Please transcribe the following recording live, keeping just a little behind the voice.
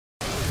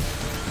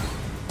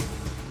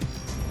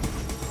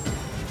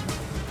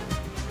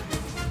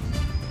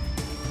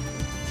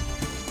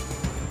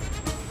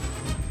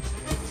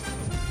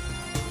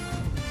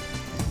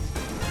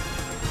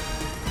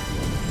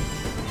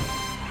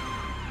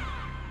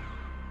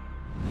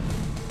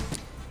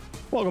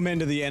Welcome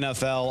into the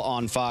NFL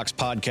on Fox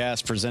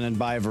podcast presented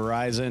by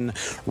Verizon,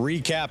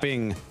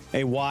 recapping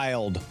a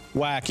wild,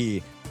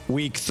 wacky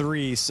Week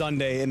 3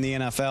 Sunday in the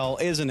NFL.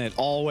 Isn't it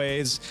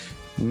always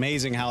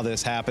amazing how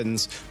this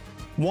happens?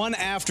 One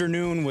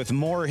afternoon with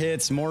more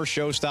hits, more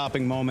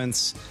show-stopping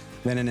moments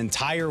than an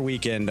entire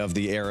weekend of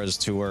the Eras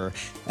Tour.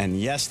 And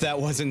yes,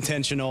 that was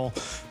intentional,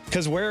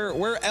 because where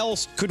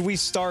else could we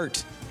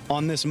start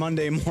on this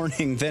Monday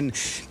morning than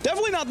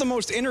definitely not the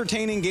most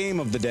entertaining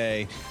game of the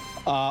day.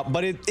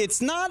 But it's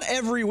not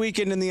every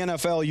weekend in the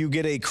NFL you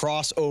get a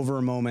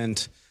crossover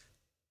moment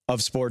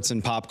of sports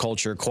and pop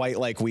culture quite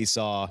like we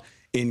saw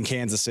in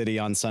Kansas City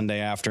on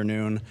Sunday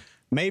afternoon.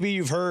 Maybe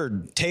you've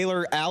heard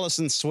Taylor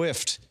Allison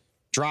Swift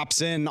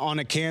drops in on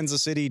a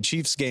Kansas City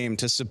Chiefs game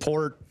to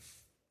support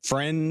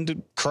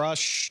friend,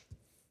 crush,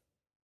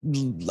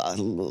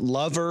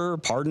 lover,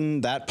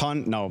 pardon that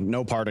pun.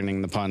 No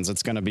pardoning the puns.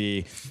 It's going to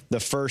be the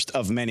first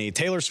of many.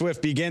 Taylor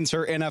Swift begins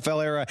her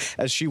NFL era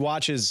as she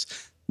watches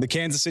the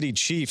Kansas City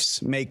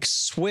Chiefs make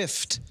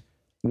swift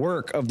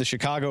work of the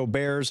Chicago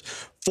Bears,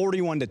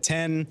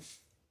 41-10.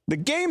 The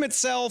game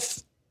itself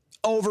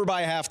over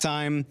by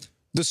halftime.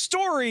 The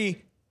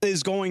story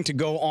is going to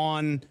go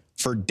on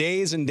for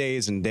days and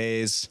days and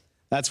days.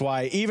 That's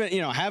why even,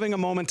 having a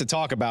moment to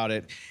talk about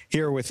it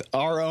here with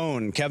our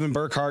own Kevin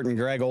Burkhardt and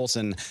Greg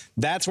Olson,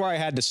 that's where I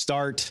had to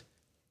start.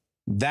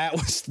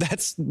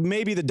 That's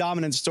maybe the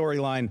dominant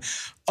storyline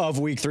of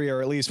Week 3,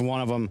 or at least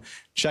one of them.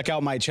 Check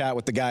out my chat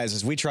with the guys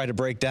as we try to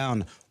break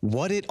down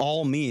what it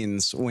all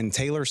means when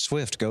Taylor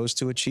Swift goes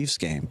to a Chiefs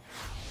game.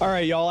 All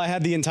right, y'all, I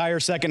had the entire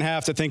second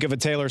half to think of a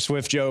Taylor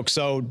Swift joke.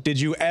 So did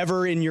you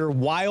ever in your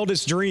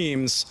wildest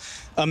dreams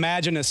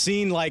imagine a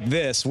scene like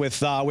this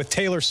with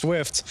Taylor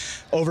Swift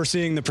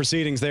overseeing the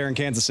proceedings there in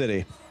Kansas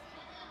City?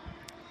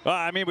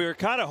 Well, we were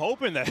kind of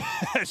hoping that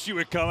she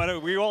would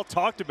come. We all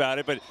talked about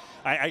it, but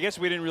I guess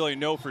we didn't really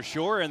know for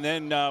sure. And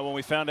then when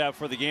we found out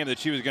for the game that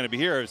she was going to be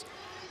here,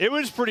 it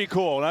was pretty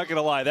cool. Not going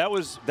to lie, that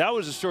was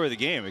the story of the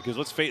game, because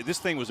let's face it, this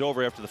thing was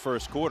over after the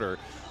first quarter.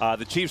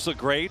 The Chiefs look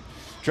great.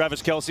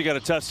 Travis Kelce got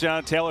a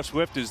touchdown. Taylor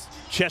Swift is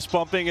chest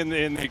bumping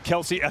in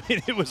Kelce.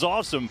 It was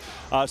awesome.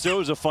 So it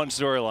was a fun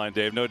storyline,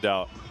 Dave, no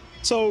doubt.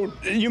 So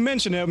you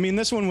mentioned it.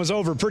 This one was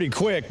over pretty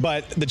quick,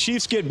 but the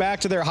Chiefs get back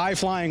to their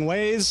high-flying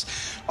ways.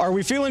 Are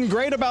we feeling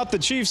great about the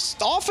Chiefs'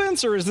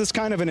 offense, or is this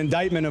kind of an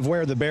indictment of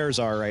where the Bears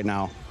are right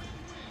now?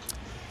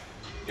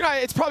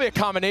 It's probably a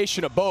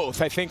combination of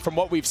both. I think from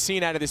what we've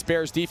seen out of this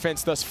Bears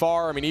defense thus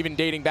far, even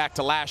dating back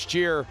to last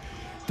year,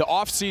 the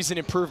offseason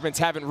improvements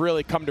haven't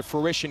really come to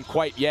fruition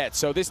quite yet.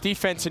 So this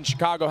defense in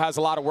Chicago has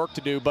a lot of work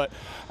to do, but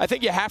I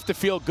think you have to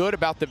feel good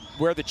about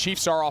where the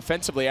Chiefs are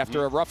offensively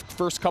after a rough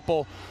first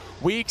couple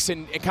weeks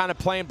and kind of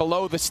playing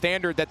below the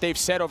standard that they've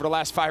set over the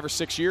last 5 or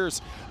 6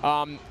 years.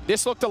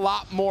 This looked a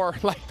lot more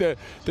like the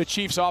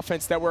Chiefs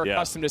offense that we're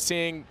accustomed to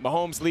seeing.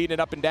 Mahomes leading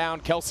it up and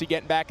down, Kelce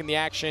getting back in the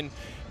action,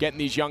 getting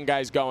these young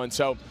guys going.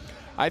 So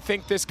I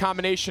think this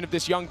combination of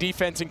this young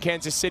defense in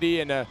Kansas City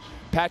and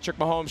Patrick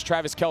Mahomes,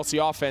 Travis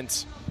Kelce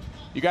offense,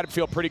 you got to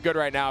feel pretty good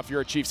right now if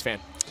you're a Chiefs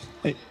fan.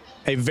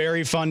 A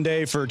very fun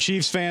day for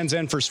Chiefs fans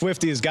and for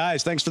Swifties.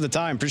 Guys, thanks for the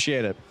time.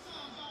 Appreciate it.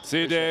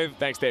 See you, Dave.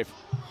 Thanks, Dave.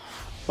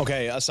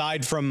 Okay,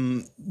 aside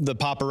from the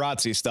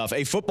paparazzi stuff,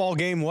 a football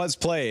game was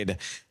played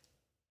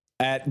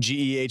at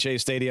GEHA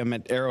Stadium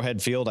at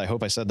Arrowhead Field. I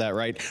hope I said that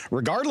right.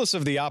 Regardless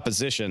of the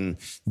opposition,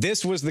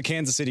 this was the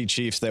Kansas City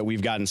Chiefs that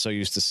we've gotten so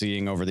used to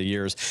seeing over the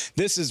years.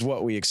 This is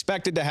what we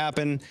expected to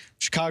happen.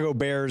 Chicago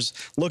Bears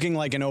looking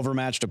like an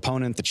overmatched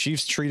opponent. The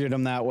Chiefs treated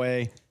them that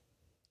way.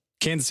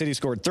 Kansas City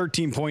scored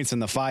 13 points in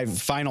the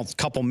final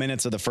couple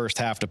minutes of the first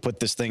half to put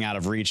this thing out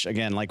of reach.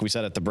 Again, like we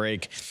said at the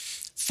break,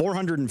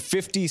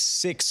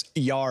 456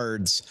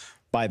 yards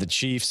by the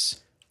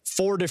Chiefs.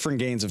 4 different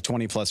gains of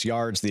 20-plus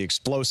yards, the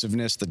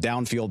explosiveness, the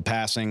downfield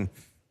passing.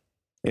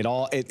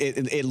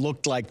 It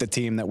looked like the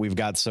team that we've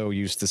got so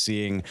used to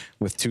seeing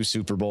with 2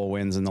 Super Bowl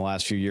wins in the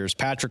last few years.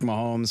 Patrick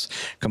Mahomes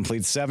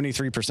completes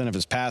 73% of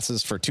his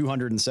passes for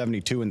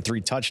 272 and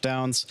 3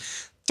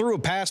 touchdowns. Threw a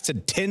pass to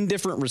 10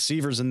 different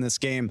receivers in this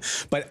game.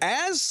 But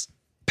as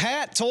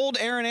Pat told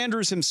Aaron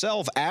Andrews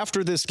himself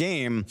after this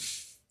game,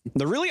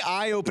 the really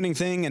eye-opening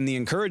thing and the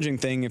encouraging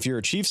thing, if you're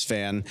a Chiefs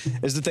fan,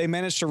 is that they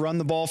managed to run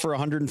the ball for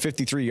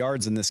 153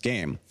 yards in this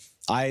game.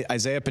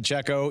 Isaiah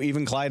Pacheco,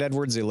 even Clyde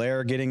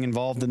Edwards-Helaire getting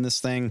involved in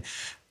this thing,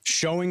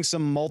 showing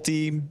some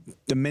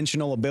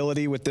multi-dimensional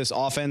ability with this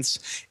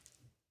offense.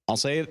 I'll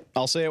say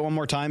it one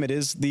more time. It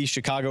is the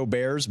Chicago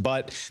Bears,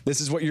 but this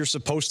is what you're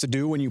supposed to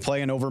do when you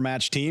play an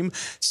overmatched team.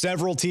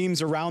 Several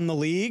teams around the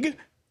league,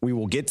 we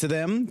will get to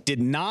them, did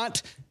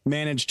not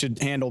manage to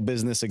handle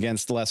business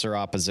against lesser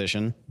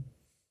opposition.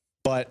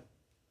 But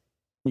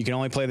you can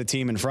only play the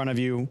team in front of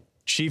you.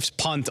 Chiefs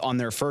punt on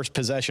their first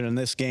possession in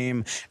this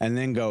game and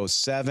then go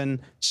 7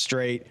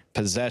 straight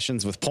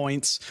possessions with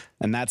points.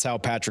 And that's how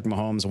Patrick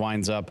Mahomes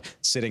winds up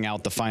sitting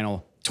out the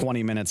final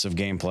 20 minutes of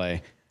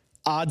gameplay.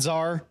 Odds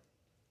are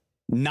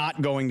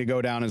not going to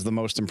go down as the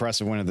most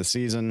impressive win of the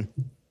season.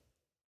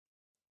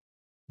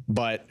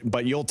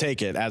 but you'll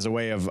take it as a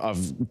way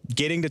of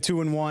getting to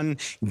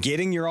 2-1,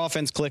 getting your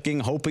offense clicking,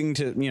 hoping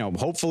to,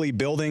 hopefully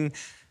building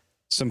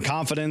some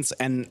confidence,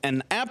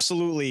 and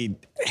absolutely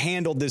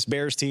handled this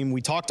Bears team.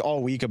 We talked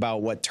all week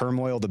about what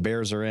turmoil the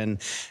Bears are in,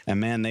 and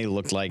man, they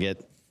looked like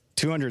it.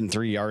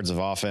 203 yards of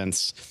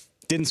offense.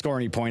 Didn't score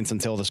any points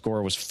until the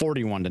score was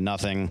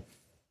 41-0.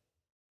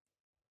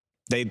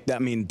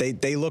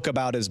 They look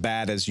about as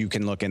bad as you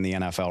can look in the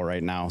NFL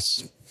right now.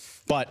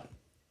 But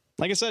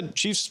like I said,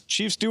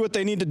 Chiefs do what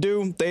they need to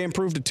do. They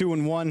improved to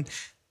 2-1.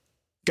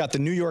 Got the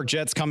New York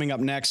Jets coming up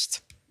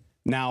next.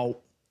 Now,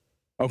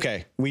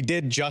 okay, we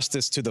did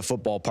justice to the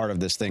football part of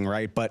this thing,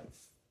 right? But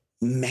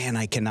man,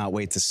 I cannot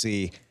wait to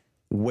see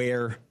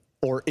where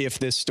or if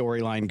this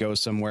storyline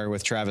goes somewhere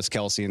with Travis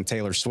Kelce and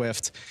Taylor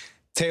Swift.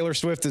 Taylor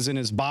Swift is in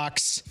his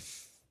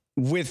box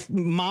with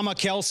Mama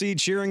Kelce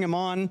cheering him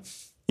on.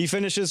 He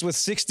finishes with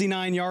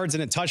 69 yards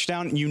and a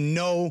touchdown.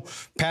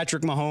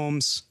 Patrick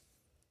Mahomes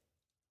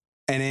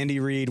and Andy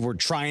Reid were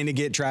trying to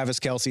get Travis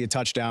Kelce a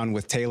touchdown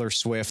with Taylor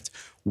Swift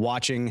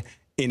watching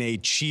in a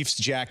Chiefs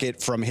jacket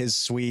from his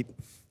suite.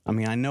 I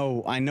mean, I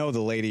know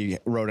the lady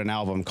wrote an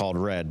album called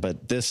Red,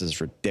 but this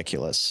is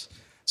ridiculous.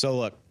 So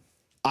look,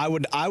 I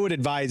would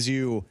advise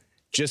you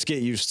just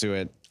get used to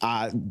it.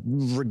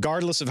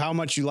 Regardless of how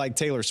much you like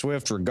Taylor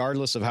Swift,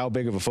 regardless of how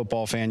big of a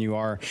football fan you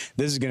are,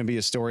 this is going to be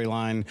a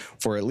storyline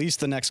for at least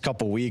the next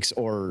couple weeks,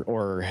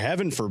 or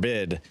heaven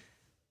forbid,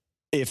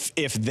 if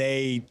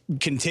they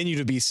continue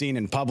to be seen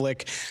in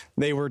public.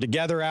 They were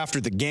together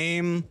after the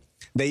game.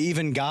 They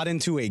even got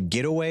into a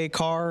getaway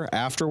car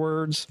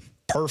afterwards.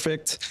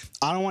 Perfect.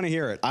 I don't want to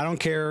hear it. I don't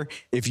care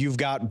if you've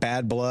got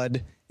bad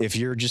blood, if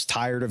you're just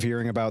tired of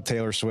hearing about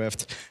Taylor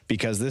Swift,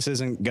 because this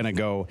isn't going to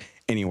go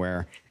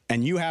anywhere.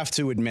 And you have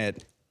to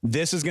admit,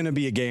 this is going to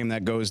be a game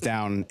that goes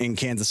down in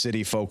Kansas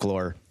City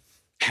folklore.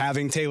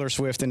 Having Taylor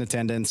Swift in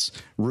attendance,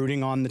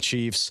 rooting on the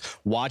Chiefs,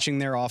 watching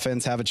their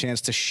offense have a chance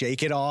to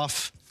shake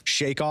off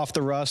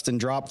the rust and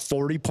drop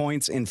 40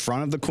 points in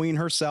front of the Queen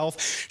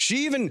herself.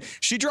 She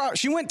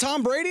went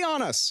Tom Brady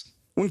on us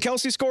when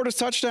Kelce scored his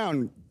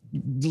touchdown.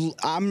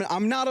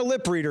 I'm not a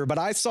lip reader, but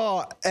I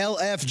saw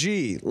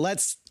LFG.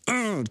 Let's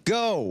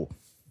go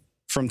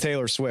from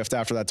Taylor Swift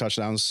after that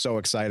touchdown. It was so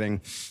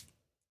exciting.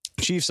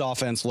 Chiefs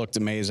offense looked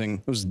amazing.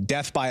 It was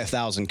death by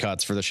 1,000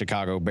 cuts for the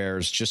Chicago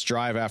Bears. Just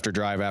drive after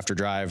drive after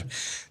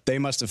drive. They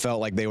must have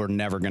felt like they were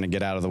never going to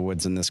get out of the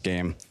woods in this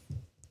game.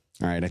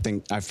 All right, I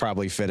think I've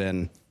probably fit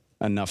in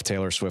enough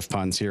Taylor Swift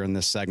puns here in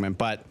this segment,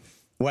 but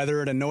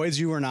whether it annoys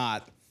you or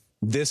not,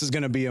 this is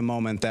going to be a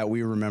moment that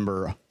we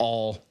remember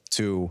all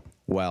too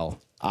well.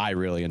 I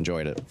really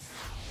enjoyed it.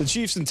 The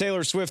Chiefs and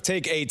Taylor Swift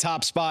take a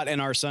top spot in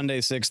our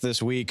Sunday Six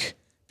this week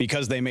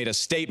because they made a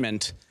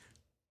statement.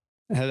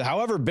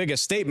 However big a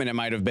statement it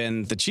might have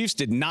been, the Chiefs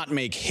did not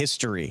make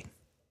history.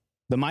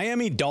 The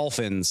Miami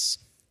Dolphins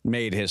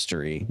made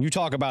history. You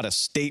talk about a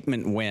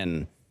statement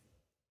win.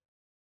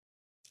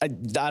 I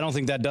don't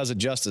think that does it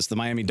justice. The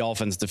Miami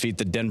Dolphins defeat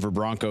the Denver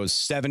Broncos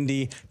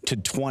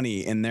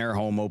 70-20 in their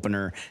home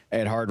opener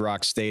at Hard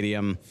Rock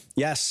Stadium.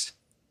 Yes,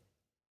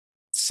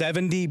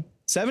 70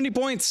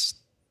 points.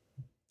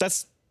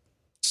 It's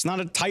not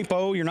a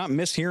typo. You're not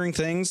mishearing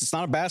things. It's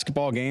not a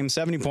basketball game.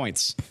 70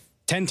 points,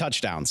 10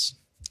 touchdowns.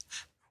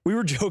 We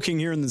were joking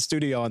here in the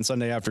studio on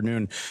Sunday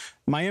afternoon.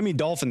 Miami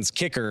Dolphins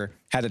kicker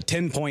had a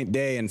 10-point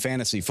day in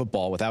fantasy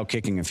football without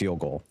kicking a field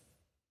goal.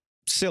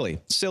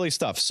 Silly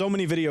stuff. So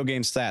many video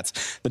game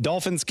stats. The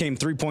Dolphins came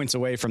 3 points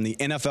away from the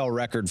NFL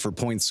record for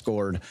points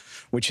scored,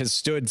 which has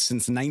stood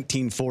since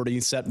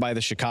 1940, set by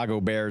the Chicago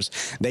Bears.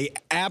 They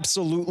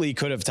absolutely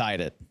could have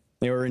tied it.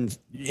 They were in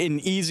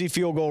easy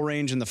field goal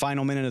range in the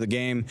final minute of the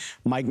game.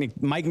 Mike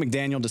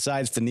McDaniel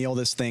decides to kneel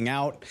this thing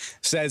out,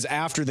 says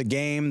after the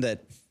game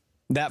that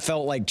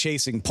felt like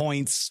chasing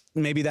points.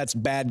 Maybe that's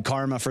bad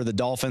karma for the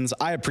Dolphins.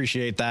 I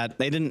appreciate that.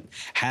 They didn't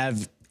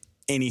have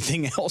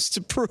anything else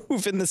to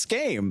prove in this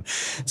game.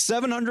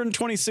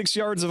 726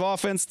 yards of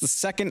offense, the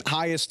second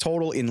highest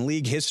total in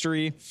league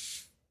history.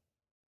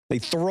 They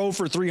throw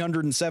for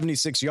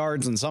 376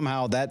 yards, and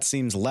somehow that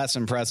seems less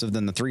impressive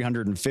than the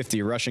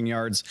 350 rushing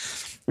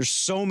yards. There's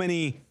so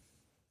many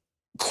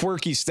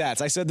quirky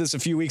stats. I said this a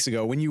few weeks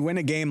ago. When you win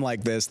a game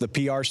like this, the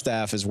PR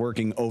staff is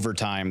working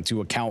overtime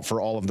to account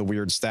for all of the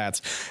weird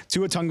stats.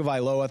 Tua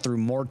Tagovailoa threw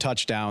more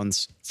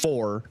touchdowns,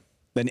 4,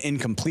 than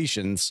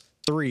incompletions,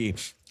 3,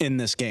 in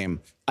this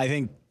game. I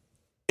think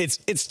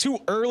it's too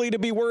early to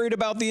be worried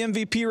about the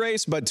MVP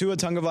race, but Tua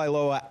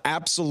Tagovailoa,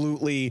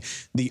 absolutely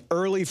the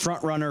early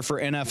front runner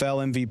for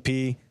NFL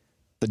MVP.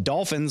 The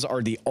Dolphins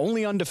are the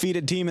only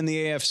undefeated team in the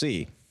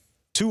AFC.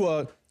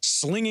 Tua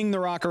slinging the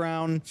rock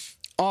around.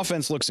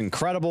 Offense looks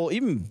incredible.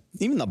 Even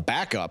the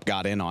backup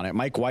got in on it.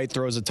 Mike White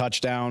throws a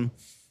touchdown.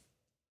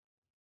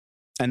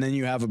 And then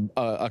you have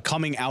a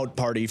coming out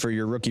party for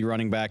your rookie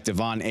running back,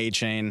 Devon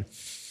Achane.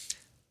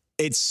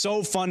 It's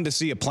so fun to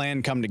see a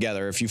plan come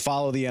together. If you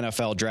follow the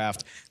NFL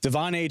draft,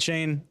 Devon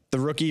Achane, the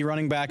rookie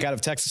running back out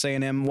of Texas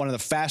A&M, one of the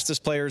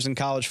fastest players in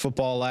college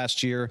football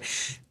last year.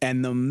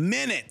 And the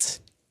minute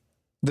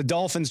The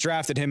Dolphins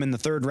drafted him in the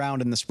 3rd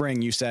round in the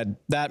spring. You said,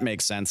 that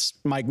makes sense.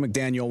 Mike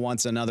McDaniel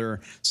wants another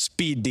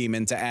speed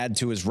demon to add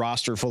to his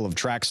roster full of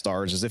track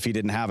stars, as if he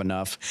didn't have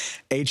enough.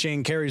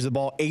 Achane carries the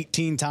ball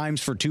 18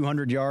 times for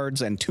 200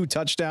 yards and 2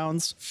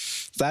 touchdowns.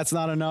 If that's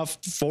not enough,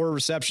 4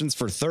 receptions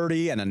for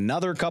 30 and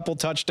another couple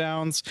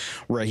touchdowns.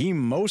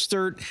 Raheem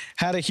Mostert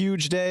had a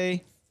huge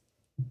day.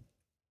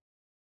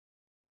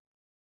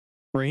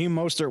 Raheem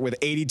Mostert with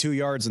 82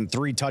 yards and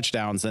 3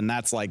 touchdowns, and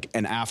that's like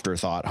an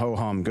afterthought.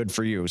 Ho-hum, good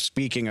for you.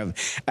 Speaking of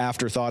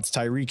afterthoughts,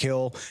 Tyreek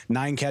Hill,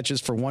 9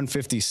 catches for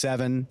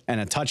 157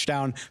 and a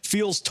touchdown.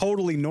 Feels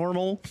totally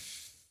normal.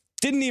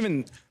 Didn't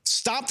even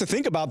stop to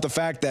think about the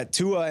fact that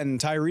Tua and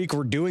Tyreek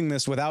were doing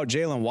this without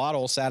Jalen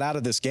Waddle, sat out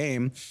of this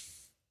game.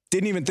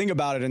 Didn't even think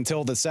about it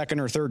until the 2nd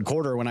or 3rd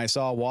quarter when I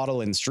saw Waddle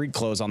in street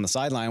clothes on the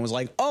sideline. I was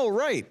like, oh,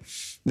 right.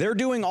 They're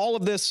doing all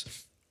of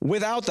this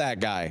without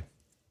that guy.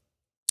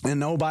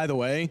 And oh, by the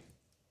way,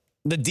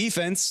 the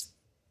defense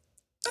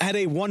had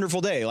a wonderful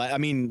day. I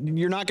mean,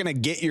 you're not going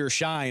to get your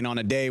shine on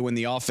a day when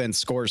the offense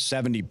scores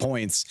 70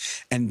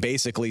 points and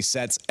basically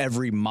sets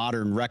every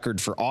modern record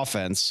for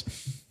offense.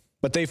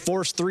 But they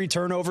forced 3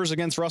 turnovers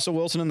against Russell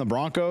Wilson and the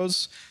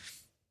Broncos,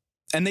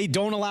 and they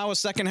don't allow a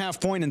second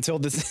half point until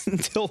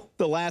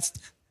the last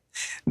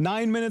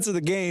 9 minutes of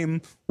the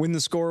game when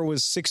the score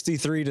was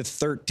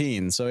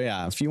 63-13. So,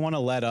 yeah, if you want to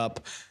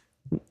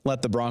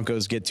let the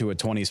Broncos get to a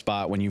 20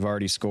 spot when you've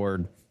already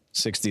scored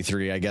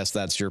 63. I guess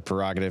that's your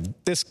prerogative.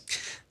 This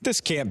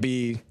can't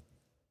be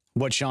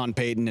what Sean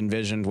Payton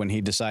envisioned when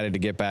he decided to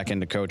get back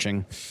into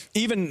coaching.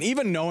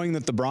 Even knowing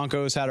that the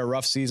Broncos had a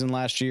rough season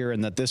last year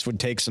and that this would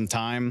take some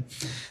time,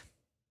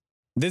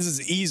 this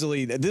is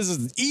easily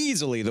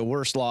the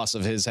worst loss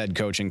of his head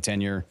coaching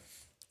tenure.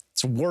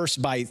 It's worse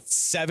by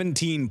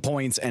 17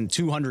 points and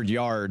 200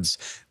 yards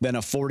than a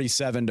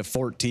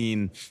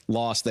 47-14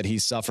 loss that he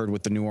suffered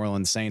with the New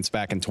Orleans Saints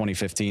back in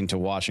 2015 to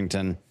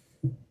Washington.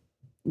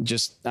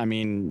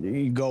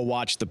 You go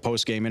watch the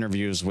post-game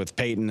interviews with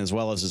Peyton as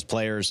well as his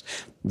players.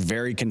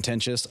 Very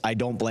contentious. I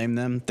don't blame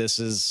them. This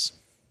is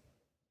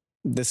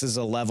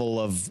a level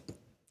of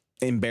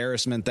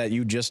embarrassment that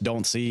you just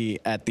don't see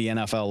at the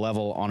NFL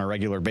level on a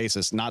regular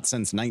basis. Not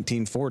since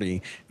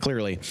 1940,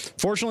 clearly.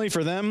 Fortunately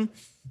for them,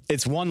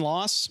 it's 1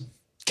 loss,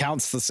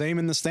 counts the same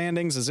in the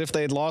standings as if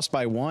they had lost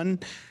by 1.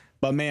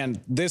 But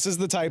man, this is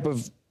the type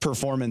of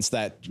performance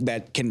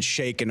that can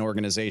shake an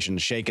organization,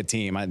 shake a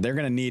team. They're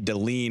going to need to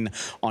lean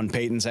on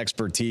Peyton's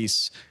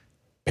expertise,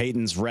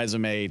 Peyton's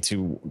resume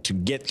to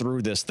get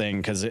through this thing,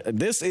 because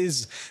this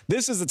is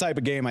the type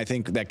of game I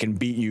think that can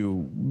beat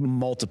you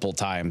multiple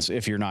times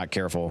if you're not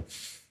careful.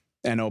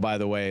 And oh, by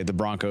the way, the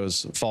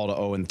Broncos fall to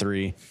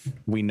 0-3.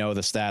 We know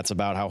the stats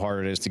about how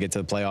hard it is to get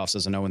to the playoffs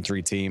as an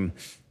 0-3 team.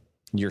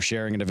 You're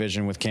sharing a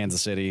division with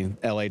Kansas City.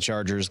 LA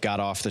Chargers got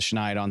off the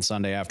schneid on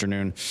Sunday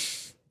afternoon.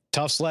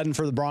 Tough sledding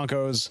for the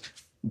Broncos.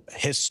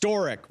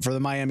 Historic for the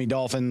Miami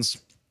Dolphins.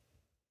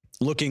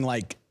 Looking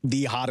like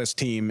the hottest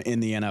team in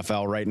the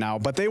NFL right now.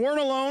 But they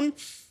weren't alone.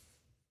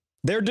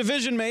 Their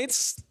division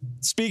mates,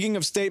 speaking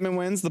of statement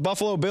wins, the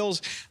Buffalo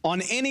Bills,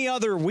 on any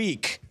other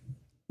week,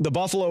 the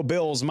Buffalo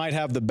Bills might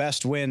have the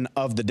best win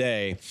of the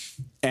day,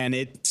 and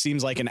it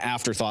seems like an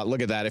afterthought.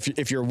 Look at that.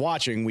 If you're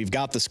watching, we've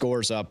got the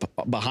scores up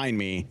behind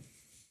me.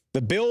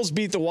 The Bills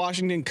beat the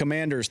Washington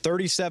Commanders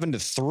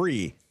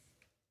 37-3.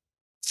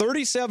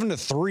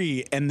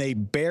 37-3, and they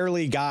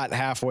barely got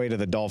halfway to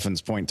the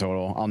Dolphins' point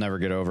total. I'll never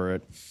get over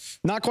it.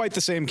 Not quite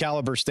the same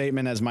caliber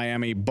statement as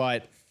Miami,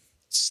 but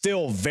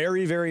still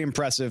very, very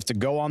impressive to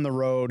go on the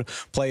road,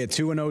 play a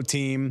 2-0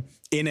 team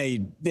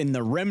in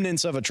the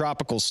remnants of a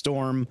tropical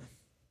storm.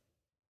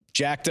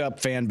 Jacked up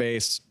fan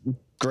base,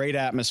 great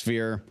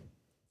atmosphere.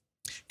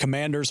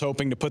 Commanders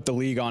hoping to put the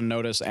league on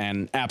notice,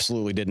 and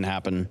absolutely didn't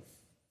happen.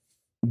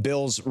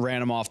 Bills ran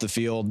them off the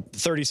field.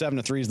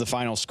 37-3 is the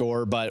final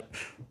score, but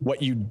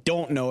what you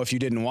don't know if you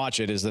didn't watch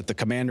it is that the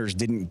Commanders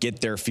didn't get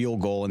their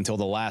field goal until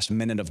the last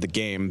minute of the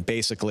game,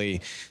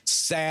 basically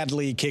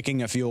sadly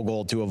kicking a field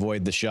goal to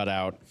avoid the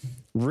shutout.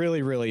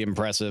 Really, really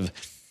impressive.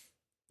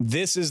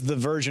 This is the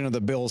version of the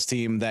Bills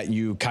team that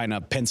you kind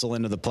of pencil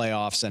into the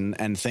playoffs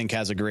and think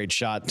has a great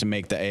shot to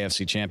make the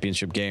AFC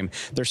Championship game.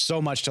 There's so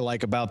much to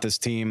like about this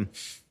team.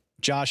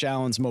 Josh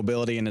Allen's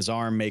mobility in his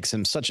arm makes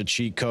him such a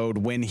cheat code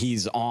when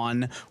he's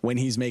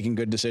making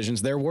good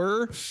decisions. There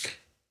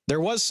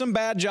was some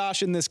bad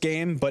Josh in this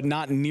game, but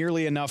not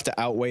nearly enough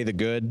to outweigh the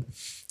good.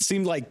 It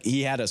seemed like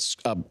he had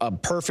a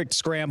perfect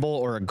scramble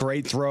or a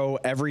great throw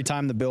every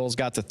time the Bills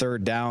got to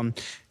third down.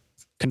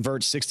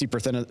 Convert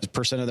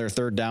 60% of their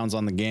third downs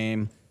on the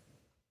game.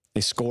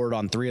 They scored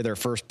on three of their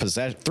first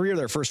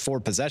 4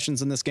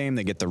 possessions in this game.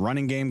 They get the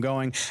running game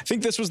going. I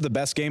think this was the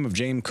best game of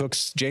James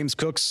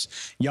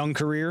Cook's young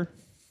career.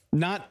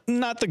 Not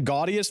the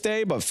gaudiest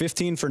day, but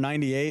 15 for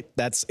 98.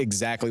 That's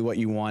exactly what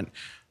you want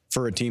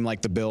for a team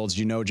like the Bills.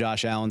 You know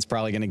Josh Allen's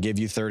probably going to give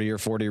you 30 or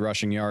 40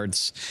 rushing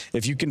yards.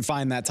 If you can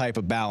find that type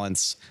of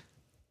balance,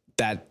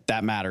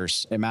 that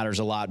matters. It matters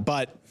a lot.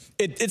 But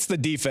it's the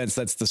defense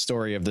that's the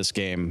story of this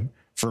game.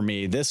 for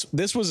me. This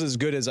was as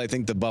good as I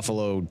think the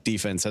Buffalo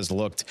defense has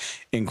looked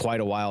in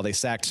quite a while. They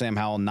sacked Sam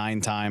Howell 9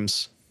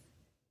 times,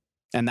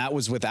 and that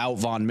was without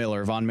Von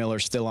Miller. Von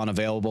Miller's still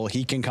unavailable.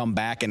 He can come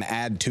back and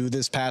add to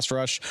this pass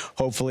rush,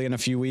 hopefully in a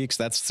few weeks.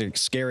 That's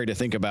scary to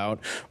think about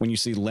when you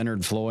see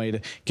Leonard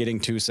Floyd getting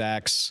 2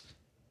 sacks.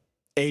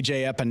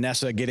 AJ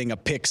Epinesa getting a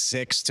pick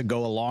 6 to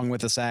go along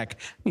with a sack.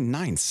 I mean,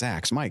 9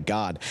 sacks, my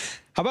God.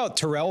 How about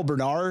Terrell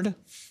Bernard?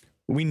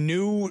 We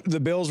knew the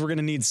Bills were going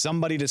to need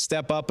somebody to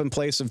step up in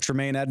place of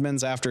Tremaine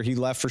Edmonds after he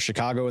left for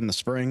Chicago in the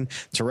spring.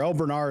 Terrell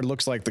Bernard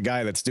looks like the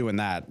guy that's doing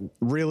that.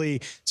 Really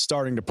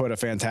starting to put a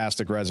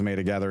fantastic resume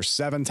together.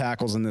 7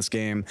 tackles in this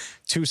game,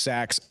 2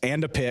 sacks,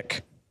 and a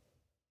pick.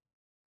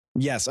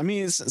 Yes, I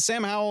mean,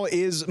 Sam Howell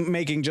is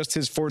making just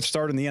his 4th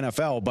start in the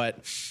NFL, but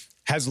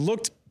has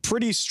looked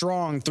pretty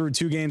strong through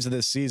 2 games of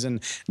this season,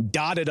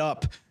 dotted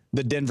up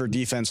the Denver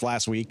defense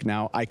last week.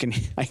 Now I can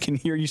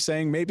hear you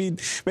saying maybe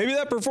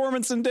that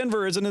performance in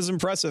Denver isn't as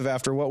impressive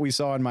after what we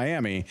saw in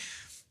Miami.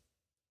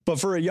 But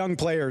for a young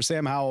player,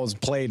 Sam Howell's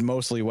played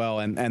mostly well,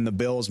 and the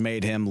Bills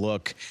made him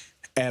look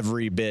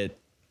every bit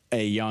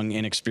a young,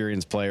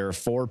 inexperienced player.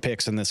 4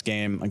 picks in this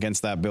game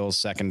against that Bills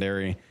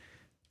secondary,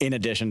 in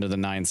addition to the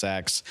 9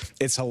 sacks.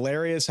 It's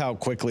hilarious how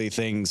quickly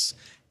things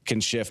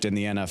can shift in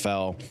the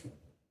NFL.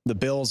 The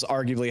Bills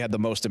arguably had the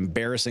most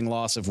embarrassing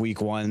loss of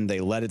week 1. They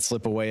let it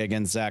slip away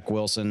against Zach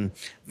Wilson,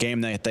 game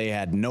that they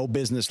had no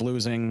business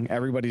losing.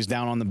 Everybody's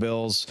down on the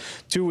Bills.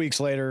 2 weeks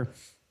later,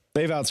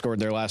 they've outscored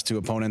their last 2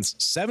 opponents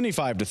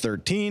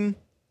 75-13.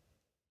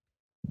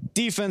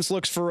 Defense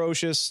looks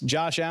ferocious.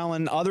 Josh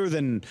Allen, other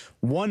than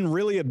one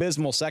really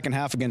abysmal second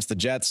half against the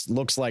Jets,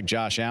 looks like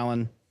Josh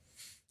Allen.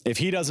 If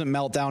he doesn't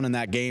melt down in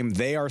that game,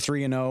 they are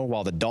 3-0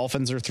 while the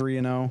Dolphins are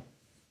 3-0.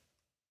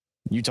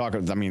 You talk,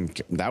 I mean,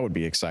 that would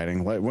be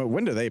exciting.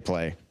 When do they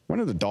play? When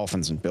do the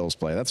Dolphins and Bills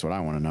play? That's what I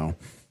want to know.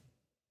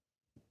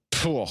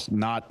 Cool.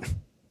 Not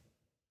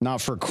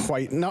for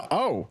quite. No.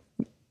 Oh,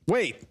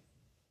 wait.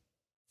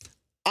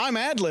 I'm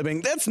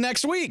ad-libbing. That's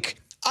next week.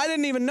 I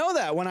didn't even know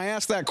that when I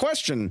asked that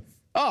question.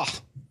 Oh,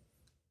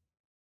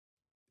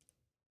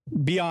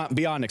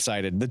 beyond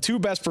excited. The 2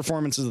 best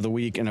performances of the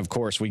week. And of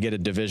course we get a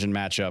division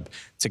matchup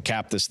to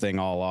cap this thing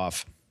all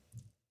off.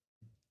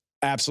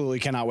 Absolutely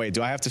cannot wait.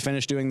 Do I have to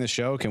finish doing this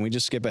show? Can we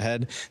just skip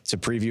ahead to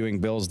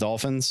previewing Bills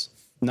Dolphins?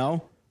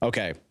 No?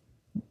 Okay.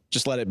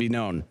 Just let it be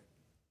known.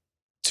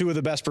 2 of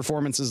the best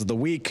performances of the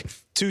week.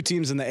 2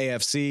 teams in the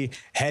AFC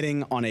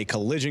heading on a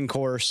collision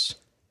course.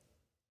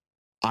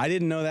 I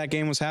didn't know that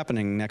game was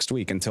happening next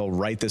week until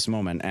right this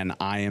moment, and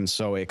I am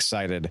so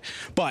excited.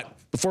 But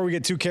before we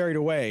get too carried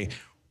away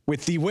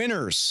with the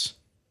winners,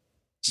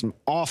 some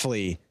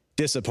awfully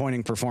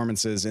disappointing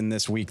performances in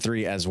this week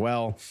 3 as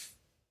well.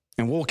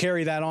 And we'll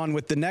carry that on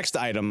with the next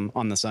item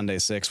on the Sunday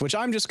 6, which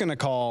I'm just going to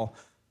call,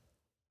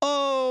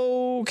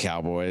 oh,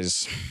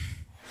 Cowboys.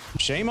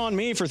 Shame on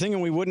me for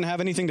thinking we wouldn't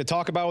have anything to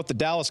talk about with the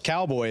Dallas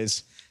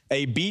Cowboys.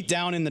 A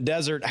beatdown in the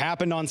desert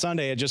happened on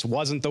Sunday. It just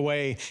wasn't the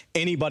way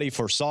anybody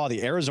foresaw.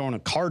 The Arizona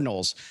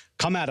Cardinals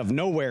come out of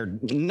nowhere,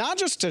 not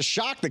just to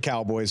shock the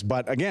Cowboys,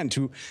 but again,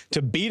 to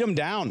beat them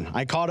down.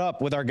 I caught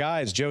up with our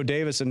guys, Joe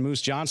Davis and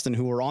Moose Johnston,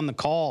 who were on the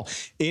call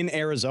in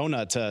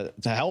Arizona to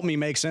help me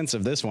make sense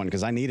of this one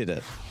because I needed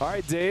it. All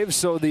right, Dave.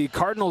 So the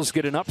Cardinals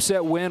get an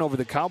upset win over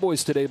the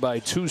Cowboys today by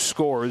 2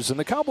 scores. And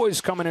the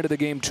Cowboys coming into the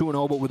game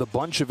 2-0, but with a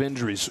bunch of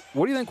injuries.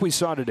 What do you think we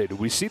saw today? Did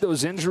we see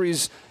those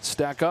injuries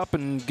stack up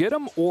and get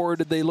them, or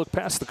did they look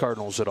past the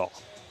Cardinals at all?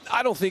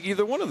 I don't think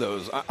either one of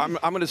those. I'm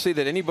going to say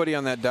that anybody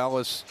on that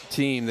Dallas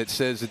team that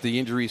says that the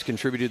injuries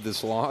contributed to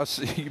this loss,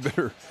 you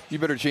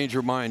better change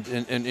your mind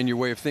and your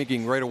way of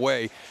thinking right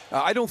away.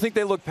 I don't think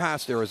they look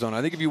past Arizona.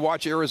 I think if you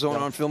watch Arizona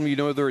on film, you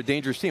know they're a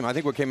dangerous team. I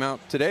think what came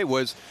out today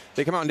was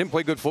they come out and didn't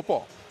play good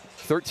football.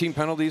 13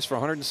 penalties for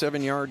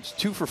 107 yards,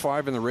 2 for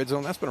 5 in the red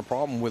zone. That's been a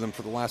problem with them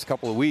for the last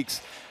couple of weeks.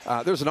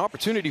 There's an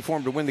opportunity for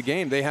them to win the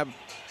game. They have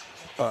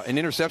an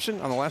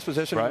interception on the last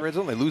possession in the red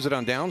zone. They lose it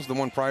on downs, the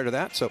one prior to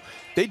that. So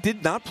they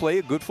did not play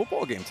a good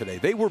football game today.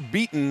 They were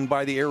beaten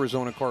by the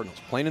Arizona Cardinals,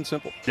 plain and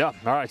simple. Yeah,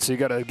 all right, so you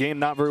got a game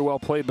not very well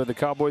played by the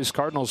Cowboys.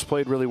 Cardinals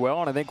played really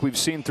well, and I think we've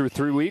seen through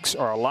 3 weeks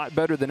are a lot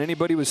better than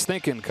anybody was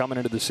thinking coming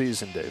into the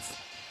season, Dave.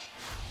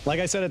 Like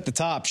I said at the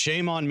top,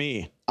 shame on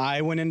me.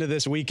 I went into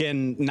this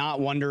weekend not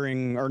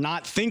wondering or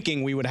not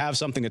thinking we would have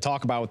something to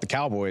talk about with the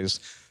Cowboys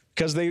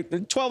because they're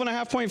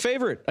 12.5-point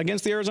favorite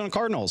against the Arizona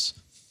Cardinals.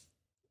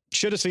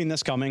 Should have seen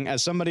this coming.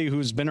 As somebody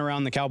who's been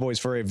around the Cowboys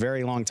for a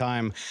very long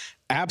time,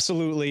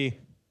 absolutely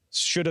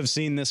should have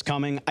seen this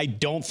coming. I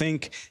don't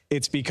think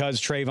it's because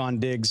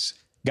Trayvon Diggs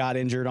got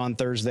injured on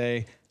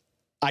Thursday.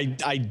 I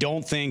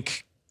don't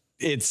think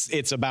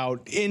it's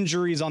about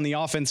injuries on the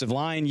offensive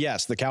line.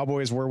 Yes, the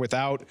Cowboys were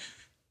without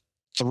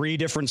 3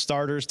 different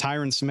starters,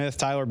 Tyron Smith,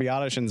 Tyler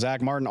Biadasz, and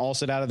Zach Martin all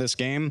sit out of this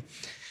game.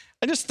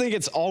 I just think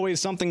it's always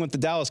something with the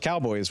Dallas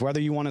Cowboys, whether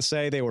you want to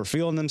say they were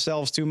feeling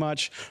themselves too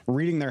much,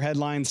 reading their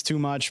headlines too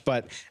much.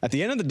 But at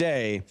the end of the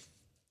day,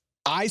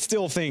 I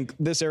still think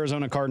this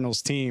Arizona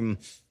Cardinals team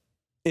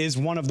is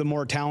one of the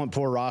more talent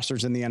poor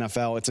rosters in the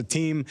NFL. It's a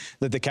team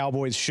that the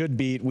Cowboys should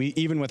beat,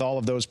 even with all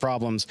of those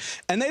problems.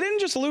 And they didn't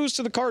just lose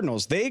to the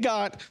Cardinals. They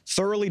got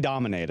thoroughly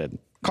dominated.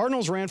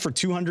 Cardinals ran for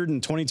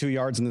 222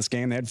 yards in this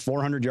game. They had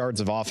 400 yards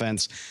of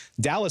offense.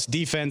 Dallas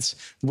defense,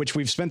 which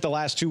we've spent the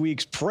last 2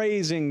 weeks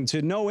praising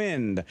to no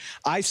end.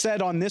 I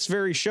said on this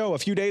very show a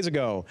few days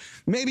ago,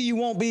 maybe you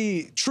won't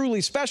be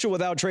truly special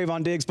without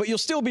Trayvon Diggs, but you'll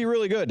still be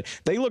really good.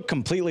 They looked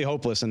completely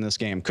hopeless in this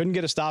game. Couldn't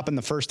get a stop in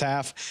the first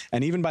half.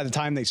 And even by the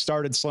time they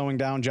started slowing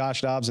down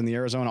Josh Dobbs and the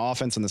Arizona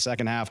offense in the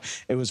second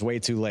half, it was way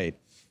too late.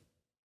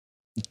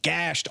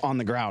 Gashed on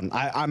the ground.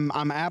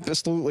 I'm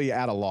absolutely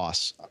at a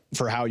loss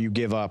for how you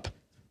give up.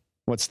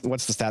 What's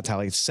the stat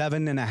tally?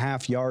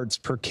 7.5 yards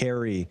per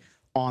carry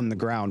on the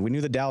ground. We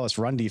knew the Dallas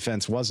run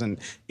defense wasn't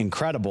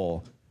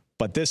incredible,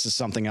 but this is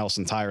something else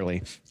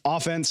entirely.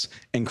 Offense,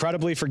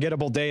 incredibly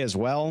forgettable day as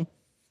well.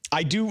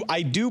 I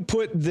do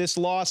put this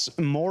loss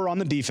more on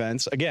the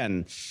defense.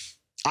 Again,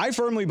 I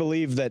firmly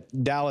believe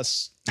that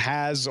Dallas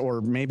has,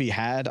 or maybe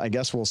had, I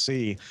guess we'll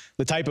see,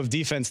 the type of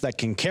defense that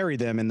can carry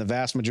them in the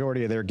vast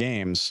majority of their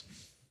games.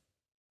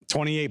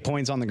 28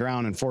 points on the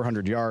ground and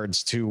 400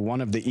 yards to one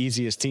of the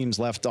easiest teams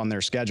left on their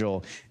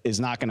schedule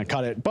is not going to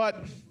cut it.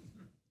 But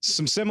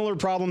some similar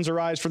problems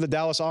arise for the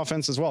Dallas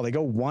offense as well. They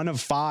go 1 of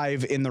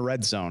 5 in the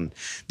red zone.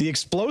 The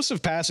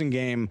explosive passing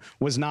game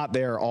was not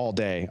there all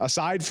day.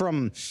 Aside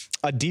from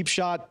a deep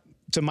shot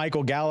to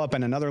Michael Gallup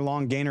and another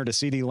long gainer to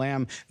CeeDee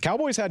Lamb,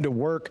 Cowboys had to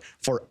work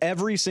for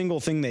every single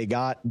thing they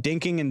got,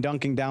 dinking and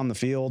dunking down the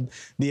field.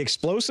 The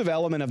explosive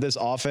element of this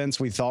offense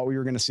we thought we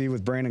were going to see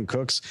with Brandon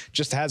Cooks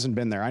just hasn't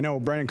been there. I know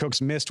Brandon Cooks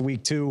missed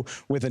week 2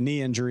 with a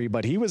knee injury,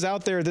 but he was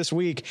out there this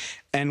week,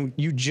 and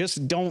you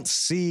just don't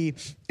see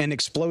an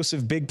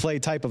explosive big play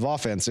type of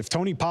offense. If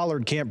Tony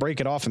Pollard can't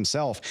break it off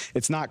himself,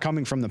 it's not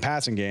coming from the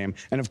passing game.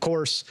 And of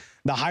course,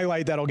 the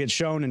highlight that'll get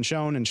shown and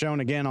shown and shown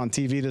again on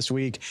TV this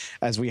week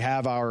as we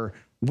have our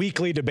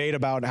weekly debate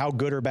about how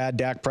good or bad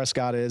Dak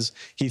Prescott is.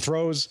 He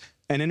throws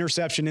an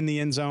interception in the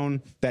end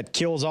zone that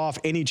kills off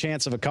any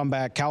chance of a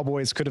comeback.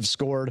 Cowboys could have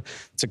scored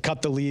to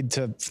cut the lead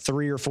to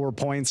 3 or 4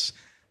 points.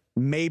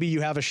 Maybe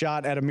you have a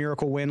shot at a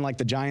miracle win like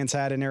the Giants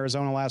had in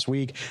Arizona last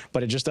week,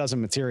 but it just doesn't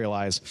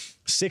materialize.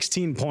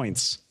 16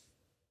 points,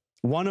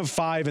 1 of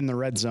 5 in the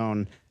red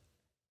zone,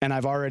 and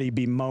I've already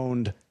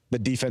bemoaned the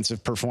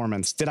defensive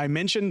performance. Did I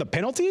mention the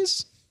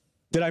penalties?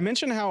 Did I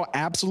mention how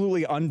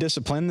absolutely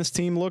undisciplined this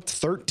team looked?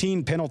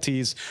 13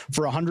 penalties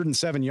for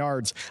 107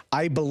 yards.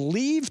 I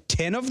believe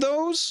 10 of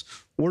those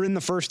were in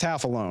the first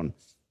half alone.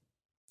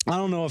 I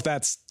don't know if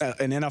that's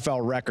an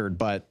NFL record,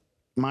 but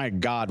my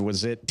God,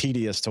 was it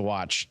tedious to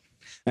watch.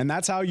 And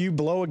that's how you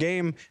blow a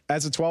game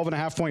as a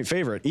 12.5-point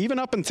favorite. Even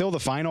up until the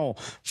final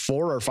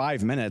 4 or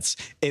 5 minutes,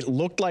 it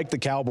looked like the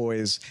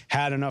Cowboys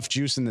had enough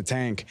juice in the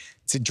tank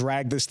to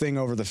drag this thing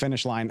over the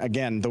finish line.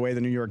 Again, the way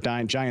the New York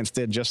Giants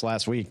did just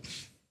last week.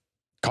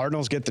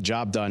 Cardinals get the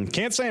job done.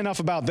 Can't say enough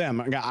about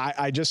them.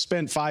 I just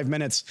spent 5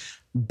 minutes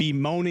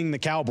bemoaning the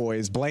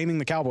Cowboys, blaming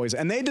the Cowboys,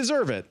 and they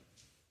deserve it.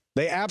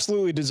 They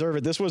absolutely deserve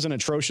it. This was an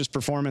atrocious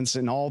performance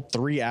in all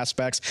 3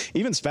 aspects.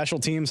 Even special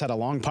teams had a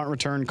long punt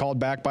return called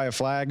back by a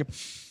flag.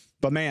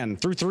 But man,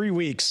 through 3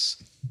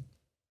 weeks,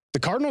 the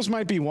Cardinals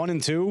might be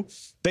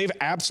 1-2. They've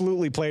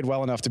absolutely played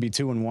well enough to be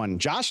 2-1.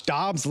 Josh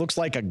Dobbs looks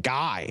like a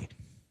guy.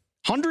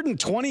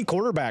 120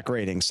 quarterback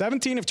rating,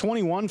 17 of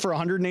 21 for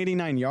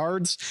 189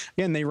 yards.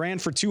 Again, they ran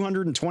for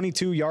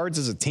 222 yards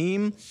as a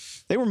team.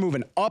 They were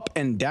moving up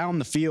and down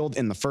the field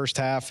in the first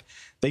half.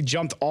 They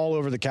jumped all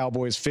over the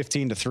Cowboys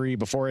 15-3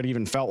 before it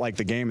even felt like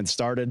the game had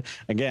started.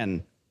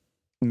 Again,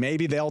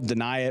 maybe they'll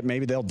deny it,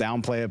 maybe they'll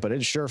downplay it, but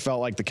it sure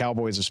felt like the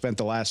Cowboys have spent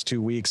the last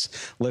 2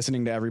 weeks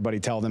listening to everybody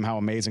tell them how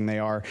amazing they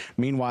are.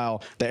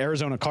 Meanwhile, the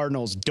Arizona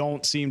Cardinals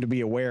don't seem to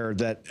be aware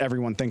that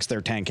everyone thinks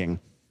they're tanking.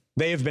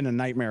 They have been a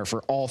nightmare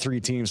for all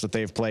 3 teams that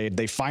they've played.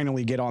 They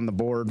finally get on the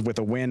board with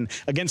a win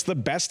against the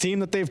best team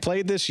that they've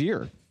played this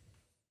year.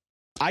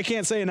 I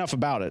can't say enough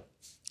about it.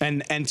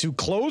 And to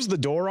close the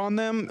door on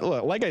them,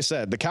 like I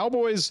said, the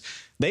Cowboys,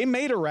 they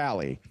made a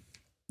rally.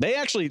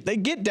 They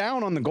get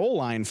down on the goal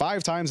line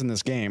 5 times in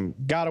this game.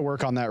 Got to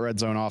work on that red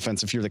zone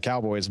offense if you're the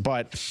Cowboys.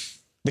 But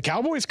the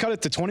Cowboys cut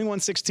it to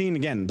 21-16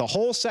 again. The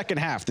whole second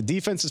half, the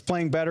defense is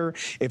playing better.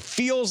 It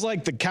feels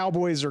like the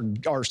Cowboys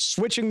are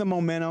switching the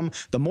momentum.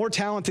 The more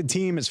talented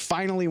team is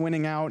finally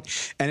winning out,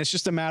 and it's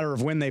just a matter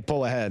of when they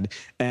pull ahead.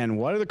 And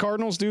what do the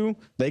Cardinals do?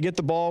 They get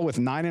the ball with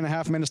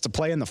 9.5 minutes to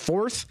play in the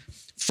fourth.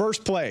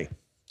 First play,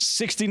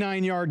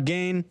 69-yard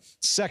gain.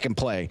 Second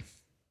play,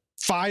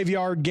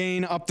 5-yard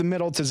gain up the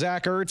middle to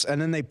Zach Ertz, and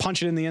then they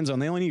punch it in the end zone.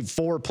 They only need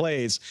 4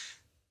 plays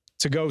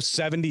to go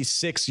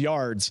 76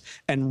 yards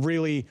and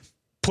really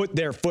put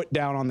their foot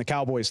down on the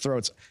Cowboys'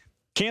 throats.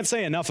 Can't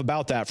say enough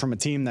about that from a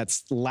team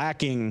that's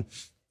lacking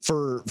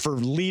for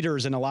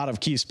leaders in a lot of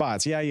key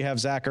spots. Yeah, you have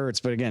Zach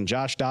Ertz, but again,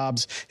 Josh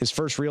Dobbs, his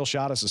first real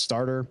shot as a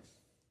starter,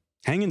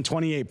 hanging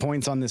 28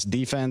 points on this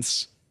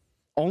defense,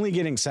 only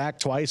getting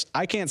sacked twice.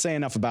 I can't say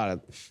enough about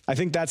it. I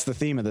think that's the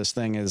theme of this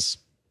thing is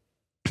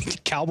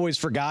Cowboys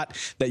forgot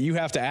that you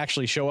have to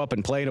actually show up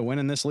and play to win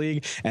in this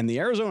league. And the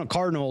Arizona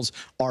Cardinals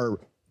are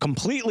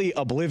completely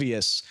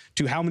oblivious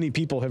to how many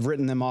people have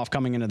written them off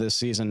coming into this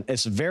season.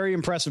 It's a very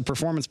impressive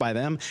performance by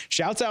them.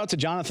 Shouts out to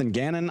Jonathan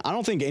Gannon. I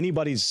don't think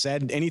anybody's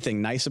said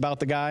anything nice about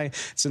the guy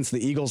since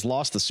the Eagles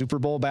lost the Super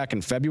Bowl back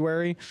in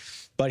February,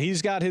 but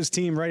he's got his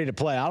team ready to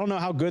play. I don't know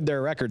how good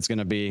their record's going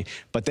to be,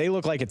 but they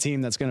look like a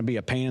team that's going to be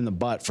a pain in the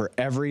butt for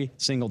every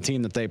single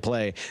team that they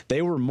play.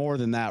 They were more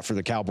than that for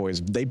the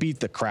Cowboys. They beat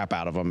the crap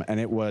out of them, and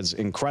it was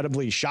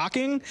incredibly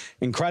shocking,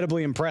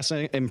 incredibly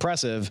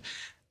impressive.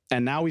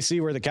 And now we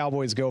see where the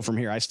Cowboys go from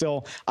here. I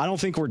don't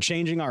think we're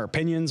changing our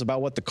opinions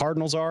about what the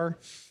Cardinals are,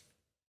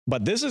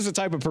 but this is the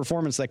type of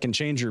performance that can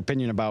change your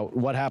opinion about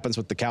what happens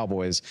with the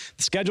Cowboys.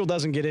 The schedule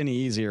doesn't get any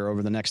easier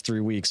over the next 3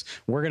 weeks.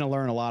 We're going to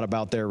learn a lot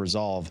about their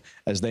resolve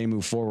as they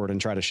move forward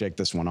and try to shake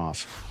this one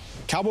off.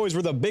 Cowboys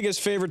were the biggest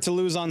favorite to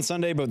lose on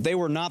Sunday, but they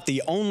were not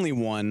the only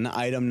one.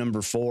 Item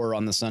number 4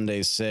 on the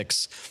Sunday's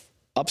 6.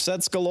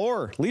 Upsets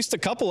galore, at least a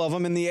couple of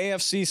them in the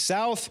AFC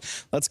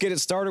South. Let's get it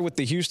started with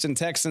the Houston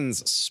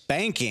Texans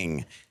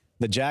spanking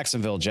the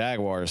Jacksonville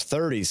Jaguars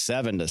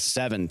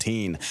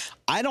 37-17.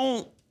 I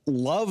don't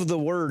love the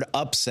word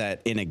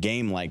upset in a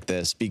game like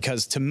this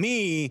because to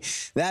me,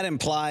 that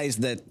implies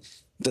that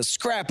the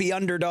scrappy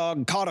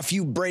underdog caught a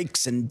few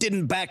breaks and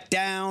didn't back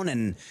down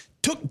and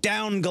took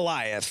down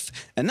Goliath.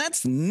 And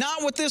that's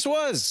not what this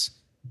was.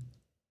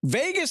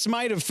 Vegas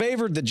might have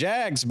favored the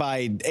Jags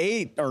by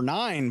 8 or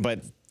 9,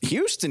 but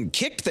Houston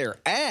kicked their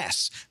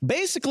ass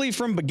basically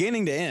from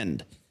beginning to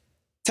end.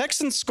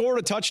 Texans scored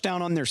a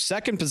touchdown on their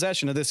second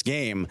possession of this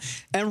game.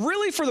 And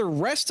really for the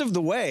rest of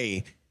the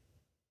way,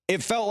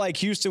 it felt like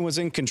Houston was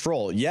in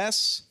control.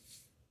 Yes,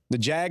 the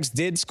Jags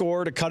did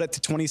score to cut it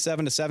to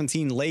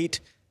 27-17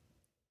 late.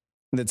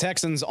 The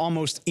Texans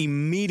almost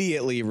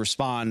immediately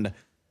respond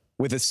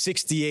with a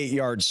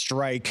 68-yard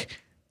strike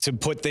to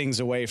put things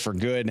away for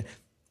good.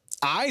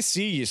 I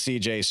see you,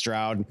 CJ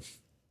Stroud.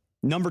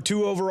 Number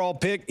 2 overall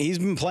pick. He's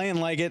been playing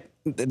like it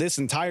this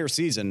entire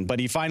season, but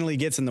he finally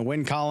gets in the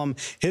win column.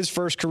 His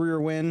first career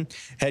win.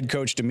 Head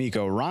coach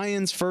DeMeco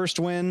Ryans' first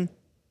win.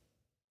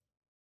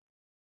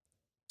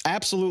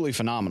 Absolutely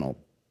phenomenal.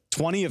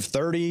 20 of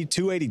 30,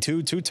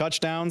 282, 2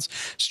 touchdowns.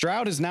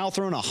 Stroud has now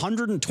thrown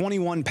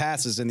 121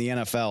 passes in the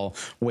NFL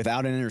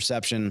without an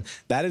interception.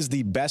 That is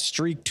the best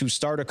streak to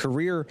start a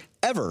career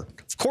ever.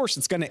 Of course,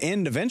 it's going to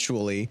end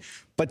eventually,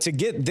 but to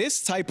get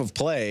this type of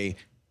play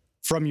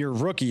from your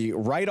rookie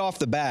right off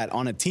the bat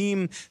on a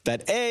team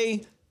that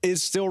A,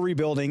 is still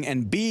rebuilding,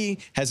 and B,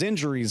 has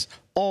injuries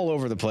all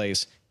over the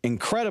place.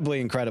 Incredibly,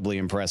 incredibly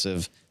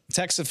impressive.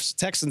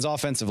 Texans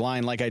offensive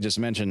line, like I just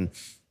mentioned,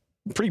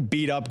 pretty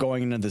beat up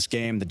going into this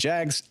game. The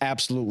Jags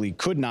absolutely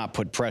could not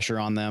put pressure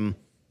on them.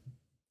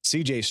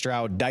 CJ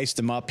Stroud diced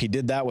him up. He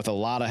did that with a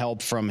lot of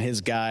help from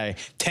his guy,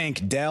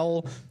 Tank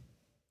Dell,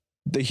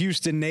 the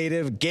Houston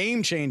native,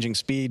 game-changing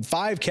speed,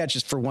 5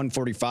 catches for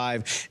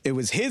 145. It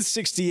was his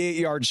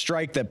 68-yard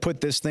strike that put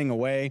this thing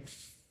away.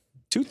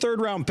 2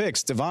 third-round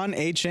picks, Devon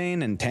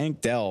Achane and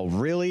Tank Dell,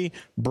 really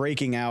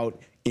breaking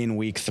out in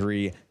week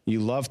 3. You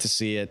love to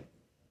see it.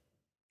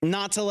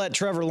 Not to let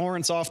Trevor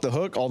Lawrence off the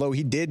hook, although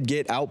he did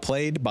get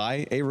outplayed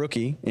by a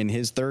rookie in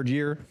his 3rd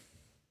year.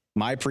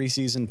 My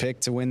preseason pick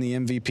to win the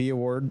MVP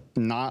award.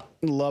 Not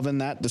loving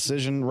that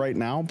decision right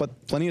now,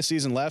 but plenty of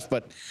season left.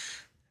 But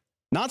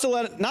not to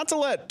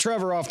let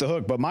Trevor off the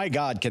hook, but my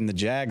God, can the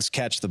Jags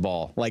catch the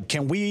ball? Like,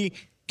 can we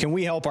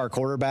help our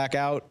quarterback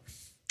out?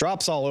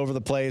 Drops all over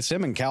the place.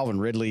 Him and Calvin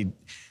Ridley.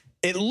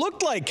 It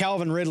looked like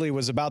Calvin Ridley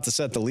was about to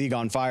set the league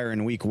on fire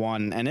in week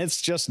 1, and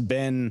it's just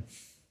been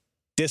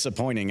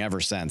disappointing ever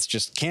since.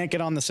 Just can't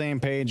get on the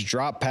same page.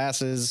 Drop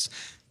passes.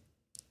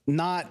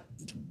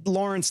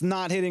 Lawrence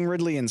not hitting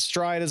Ridley in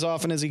stride as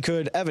often as he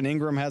could. Evan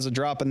Ingram has a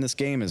drop in this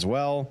game as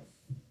well.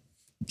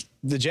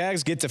 The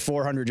Jags get to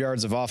 400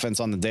 yards of offense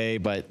on the day,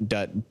 but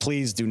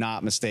please do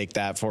not mistake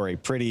that for a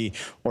pretty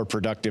or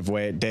productive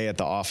day at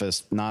the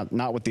office.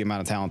 Not with the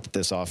amount of talent that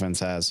this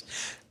offense has.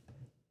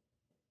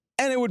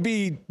 And it would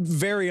be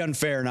very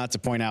unfair not to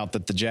point out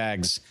that the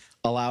Jags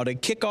allowed a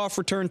kickoff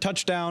return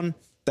touchdown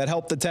that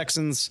helped the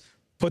Texans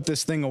put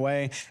this thing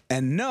away.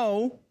 And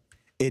no,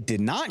 it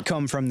did not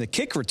come from the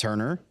kick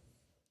returner.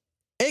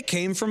 It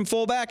came from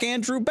fullback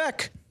Andrew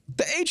Beck,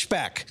 the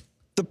H-back,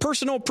 the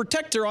personal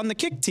protector on the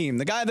kick team,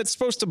 the guy that's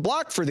supposed to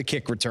block for the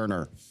kick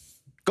returner.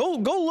 Go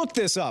look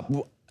this up.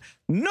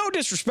 No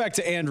disrespect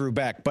to Andrew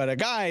Beck, but a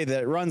guy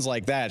that runs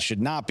like that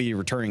should not be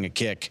returning a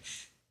kick.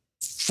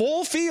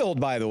 Full field,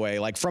 by the way,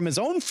 like from his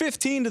own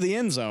 15 to the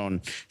end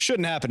zone,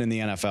 shouldn't happen in the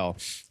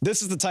NFL.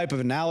 This is the type of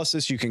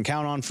analysis you can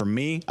count on from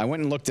me. I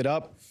went and looked it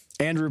up.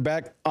 Andrew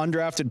Beck,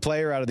 undrafted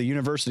player out of the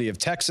University of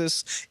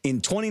Texas.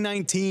 In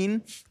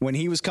 2019, when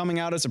he was coming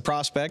out as a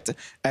prospect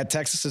at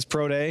Texas's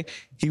Pro Day,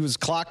 he was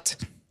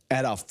clocked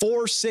at a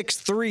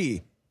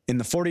 4.63 in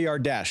the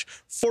 40-yard dash.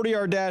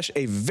 40-yard dash,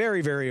 a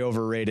very, very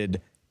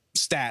overrated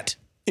stat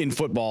in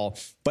football,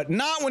 but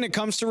not when it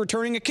comes to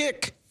returning a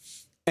kick.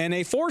 And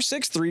a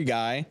 4.63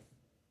 guy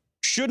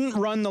Shouldn't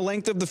run the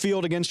length of the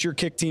field against your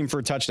kick team for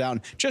a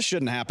touchdown. Just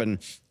shouldn't happen.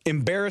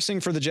 Embarrassing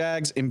for the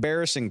Jags,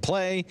 embarrassing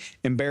play,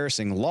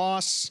 embarrassing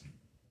loss.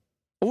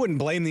 I wouldn't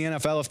blame the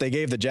NFL if they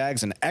gave the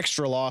Jags an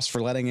extra loss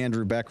for letting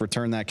Andrew Beck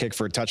return that kick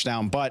for a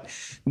touchdown, but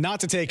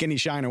not to take any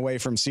shine away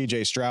from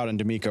C.J. Stroud and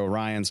D'Amico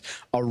Ryans.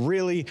 A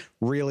really,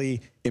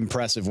 really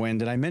impressive win.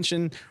 Did I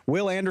mention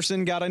Will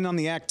Anderson got in on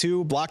the act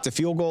too, blocked a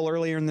field goal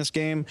earlier in this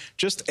game?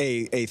 Just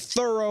a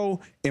thorough,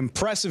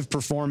 impressive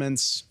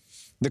performance.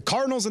 The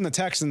Cardinals and the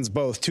Texans,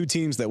 both two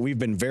teams that we've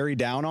been very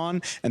down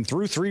on, and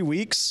through 3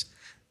 weeks,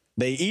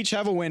 they each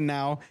have a win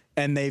now,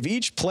 and they've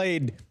each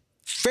played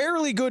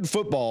fairly good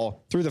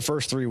football through the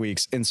first 3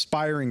 weeks.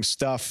 Inspiring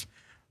stuff.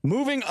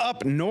 Moving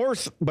up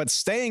north, but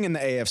staying in the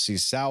AFC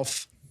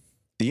South,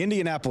 the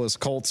Indianapolis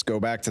Colts go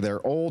back to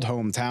their old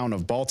hometown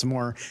of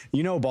Baltimore.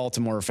 You know,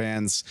 Baltimore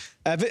fans,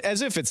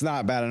 as if it's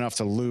not bad enough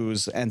to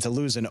lose, and to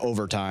lose in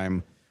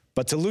overtime,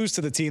 but to lose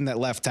to the team that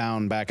left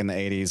town back in the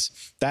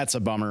 80s, that's a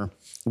bummer.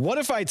 What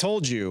if I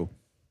told you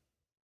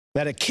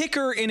that a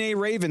kicker in a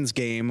Ravens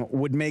game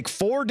would make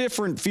 4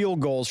 different field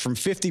goals from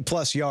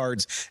 50-plus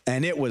yards,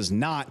 and it was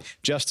not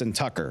Justin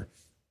Tucker?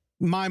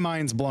 My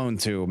mind's blown,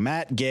 too.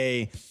 Matt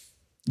Gay,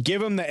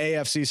 give him the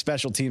AFC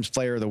Special Teams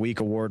Player of the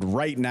Week award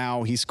right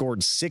now. He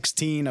scored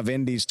 16 of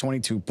Indy's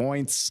 22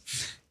 points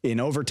in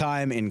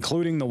overtime,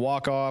 including the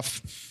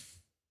walk-off.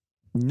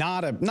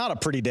 Not a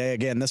pretty day.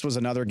 Again, this was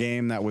another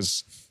game that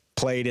was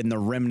played in the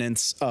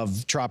remnants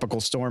of Tropical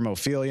Storm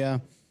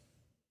Ophelia.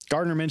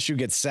 Gardner Minshew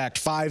gets sacked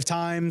 5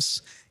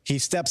 times. He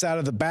steps out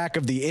of the back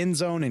of the end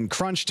zone in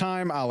crunch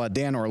time, a la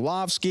Dan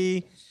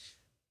Orlovsky,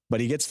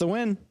 but he gets the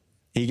win.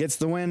 He gets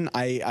the win.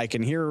 I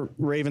can hear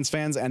Ravens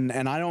fans, and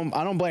I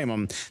don't blame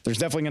them. There's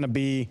definitely going to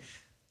be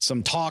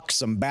some talk,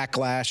 some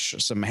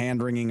backlash, some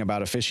hand-wringing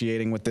about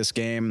officiating with this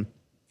game.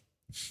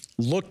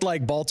 Looked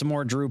like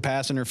Baltimore drew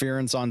pass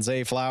interference on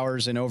Zay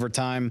Flowers in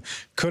overtime.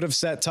 Could have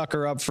set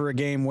Tucker up for a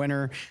game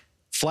winner.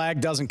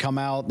 Flag doesn't come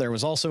out. There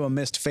was also a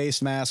missed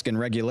face mask in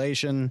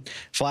regulation.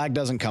 Flag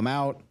doesn't come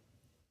out.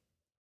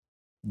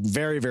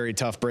 Very, very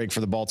tough break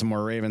for the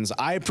Baltimore Ravens.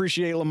 I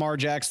appreciate Lamar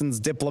Jackson's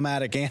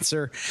diplomatic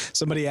answer.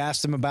 Somebody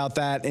asked him about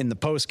that in the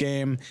post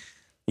game.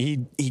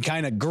 He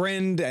kind of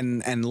grinned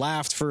and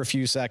laughed for a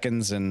few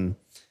seconds and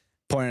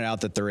pointed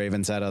out that the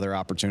Ravens had other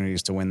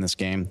opportunities to win this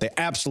game. They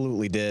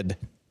absolutely did.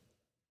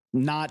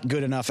 Not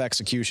good enough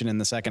execution in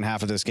the second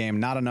half of this game.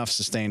 Not enough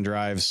sustained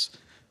drives.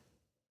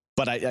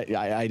 But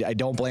I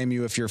don't blame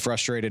you if you're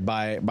frustrated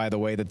by the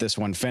way that this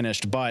one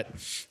finished. But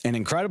an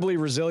incredibly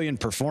resilient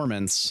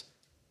performance.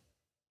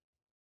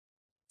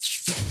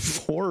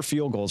 4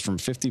 field goals from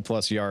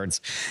 50-plus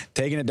yards,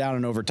 taking it down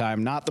in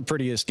overtime. Not the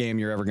prettiest game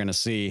you're ever going to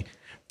see.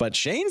 But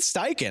Shane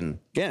Steichen,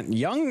 again,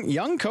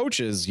 young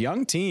coaches,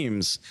 young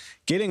teams,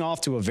 getting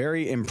off to a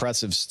very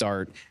impressive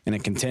start, and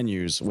it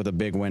continues with a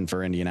big win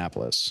for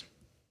Indianapolis.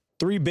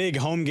 3 big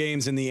home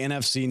games in the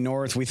NFC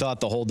North. We thought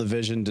the whole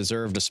division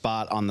deserved a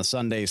spot on the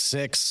Sunday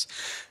 6.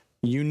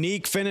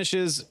 Unique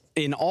finishes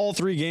in all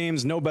 3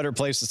 games. No better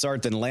place to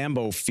start than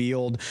Lambeau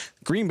Field.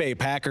 Green Bay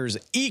Packers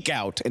eke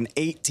out an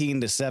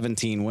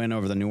 18-17 win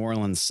over the New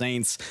Orleans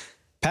Saints.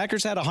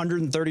 Packers had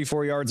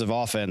 134 yards of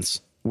offense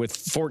with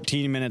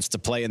 14 minutes to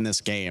play in this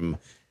game.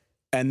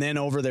 And then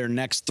over their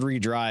next 3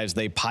 drives,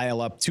 they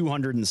pile up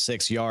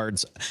 206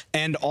 yards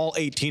and all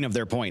 18 of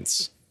their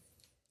points.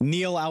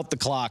 Kneel out the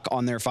clock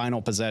on their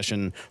final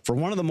possession for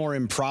one of the more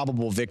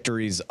improbable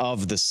victories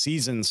of the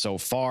season so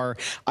far.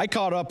 I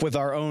caught up with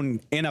our own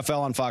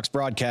NFL on Fox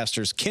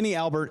broadcasters, Kenny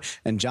Albert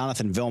and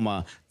Jonathan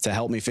Vilma, to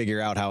help me figure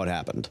out how it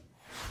happened.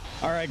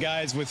 All right,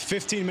 guys, with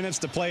 15 minutes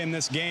to play in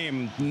this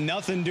game,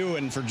 nothing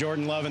doing for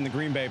Jordan Love and the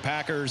Green Bay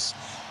Packers.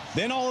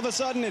 Then all of a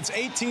sudden, it's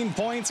 18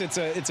 points. It's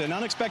an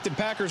unexpected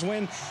Packers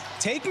win.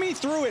 Take me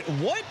through it.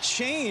 What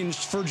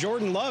changed for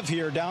Jordan Love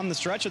here down the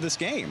stretch of this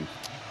game?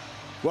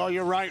 Well,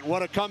 you're right.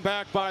 What a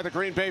comeback by the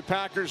Green Bay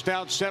Packers,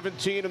 down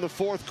 17 in the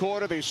fourth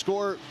quarter. They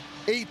score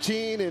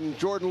 18 in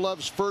Jordan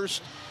Love's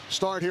first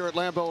start here at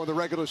Lambeau in the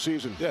regular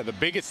season. Yeah, the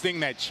biggest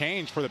thing that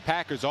changed for the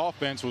Packers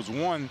offense was,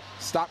 1,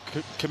 stop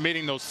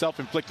committing those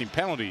self-inflicting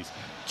penalties.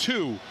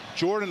 2,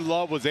 Jordan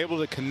Love was able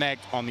to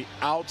connect on the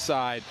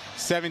outside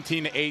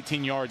 17 to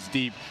 18 yards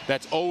deep.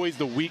 That's always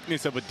the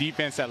weakness of a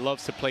defense that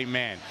loves to play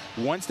man.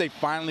 Once they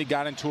finally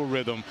got into a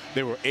rhythm,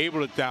 they were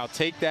able to now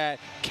take that,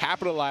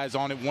 capitalize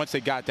on it once they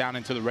got down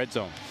into the red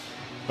zone.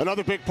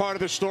 Another big part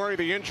of the story,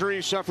 the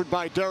injury suffered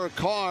by Derek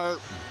Carr.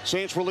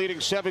 Saints were leading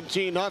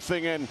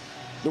 17-0, and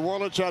New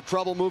Orleans had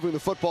trouble moving the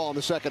football in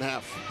the second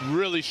half.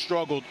 Really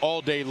struggled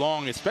all day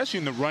long, especially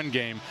in the run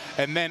game.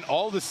 And then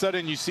all of a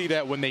sudden you see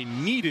that when they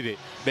needed it,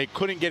 they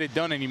couldn't get it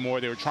done anymore.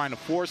 They were trying to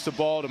force the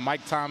ball to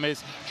Mike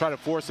Thomas, try to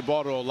force the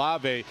ball to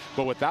Olave.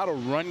 But without a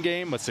run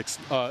game,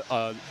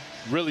 a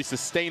really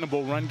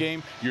sustainable run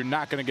game, you're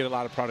not going to get a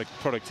lot of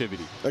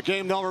productivity. A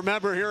game they'll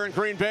remember here in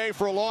Green Bay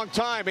for a long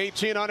time.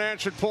 18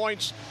 unanswered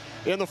points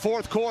in the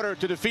fourth quarter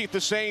to defeat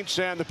the Saints,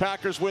 and the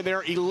Packers win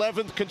their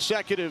 11th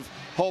consecutive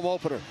home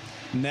opener.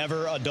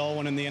 Never a dull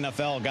one in the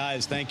NFL.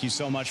 Guys, thank you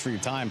so much for your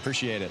time.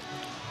 Appreciate it.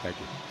 Thank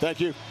you. Thank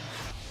you.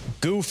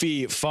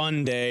 Goofy,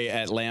 fun day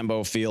at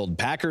Lambeau Field.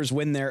 Packers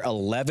win their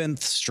 11th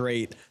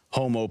straight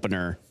home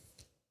opener.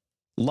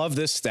 Love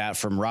this stat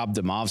from Rob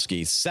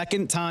Domofsky.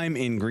 Second time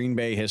in Green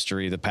Bay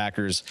history, the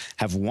Packers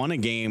have won a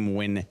game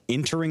when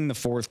entering the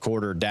fourth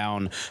quarter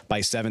down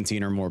by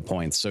 17 or more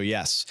points. So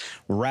yes,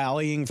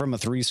 rallying from a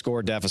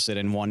 3-score deficit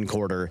in one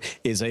quarter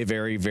is a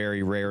very,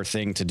 very rare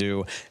thing to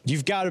do.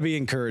 You've got to be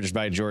encouraged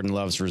by Jordan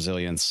Love's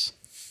resilience.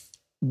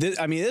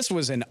 This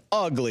was an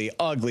ugly,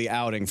 ugly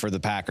outing for the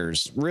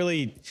Packers.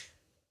 Really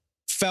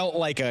felt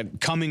like a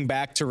coming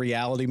back to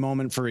reality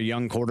moment for a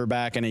young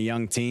quarterback and a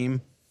young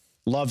team.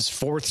 Love's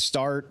fourth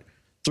start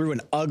threw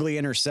an ugly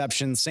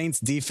interception.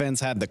 Saints defense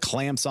had the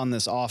clamps on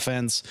this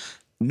offense.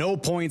 No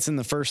points in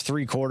the first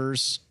 3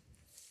 quarters.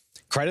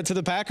 Credit to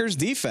the Packers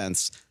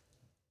defense.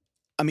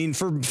 I mean,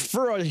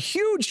 for a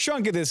huge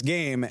chunk of this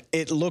game,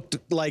 it looked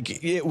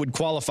like it would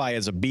qualify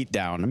as a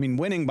beatdown. I mean,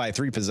 winning by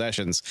 3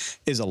 possessions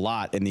is a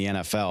lot in the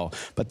NFL,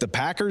 but the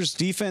Packers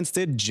defense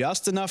did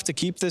just enough to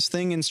keep this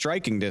thing in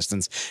striking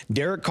distance.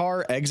 Derek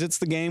Carr exits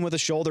the game with a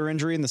shoulder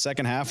injury in the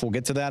second half. We'll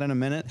get to that in a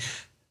minute.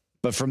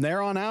 But from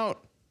there on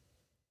out,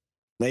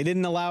 they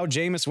didn't allow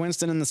Jameis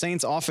Winston and the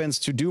Saints offense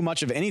to do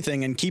much of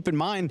anything. And keep in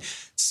mind,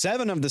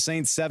 7 of the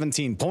Saints'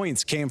 17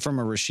 points came from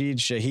a Rashid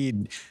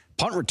Shaheed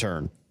punt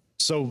return.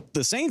 So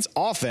the Saints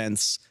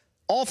offense,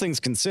 all things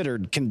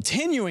considered,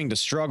 continuing to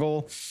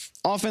struggle.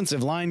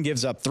 Offensive line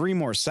gives up 3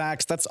 more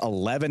sacks. That's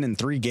 11 in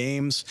 3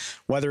 games.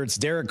 Whether it's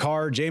Derek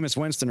Carr, Jameis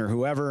Winston, or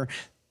whoever,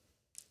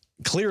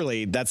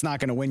 clearly that's not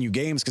going to win you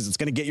games because it's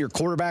going to get your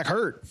quarterback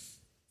hurt.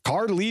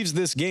 Carr leaves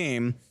this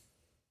game.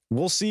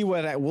 We'll see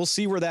where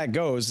that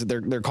goes.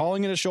 They're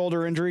calling it a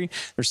shoulder injury.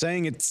 They're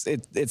saying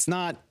it's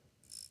not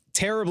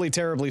terribly,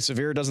 terribly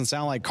severe. It doesn't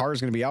sound like Carr's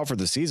going to be out for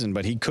the season,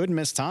 but he could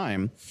miss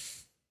time.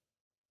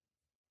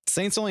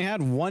 Saints only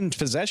had 1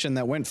 possession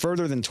that went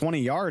further than 20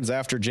 yards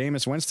after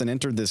Jameis Winston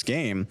entered this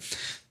game.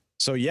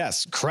 So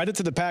yes, credit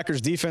to the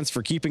Packers defense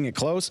for keeping it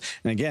close.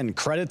 And again,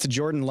 credit to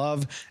Jordan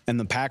Love and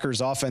the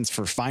Packers offense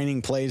for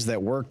finding plays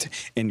that worked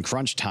in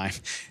crunch time.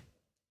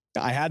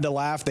 I had to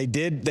laugh.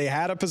 They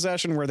had a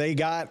possession where they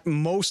got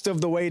most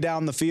of the way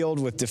down the field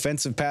with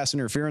defensive pass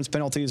interference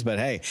penalties, but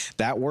hey,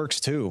 that works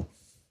too.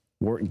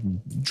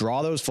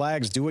 Draw those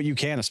flags, do what you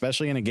can,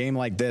 especially in a game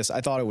like this. I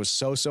thought it was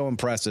so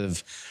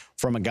impressive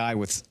from a guy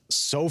with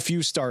so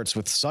few starts,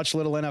 with such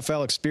little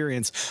NFL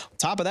experience. On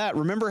top of that,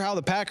 remember how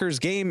the Packers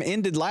game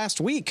ended last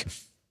week.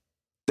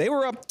 They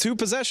were up 2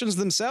 possessions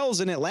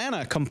themselves in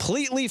Atlanta,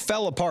 completely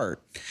fell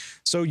apart.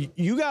 So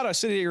you got to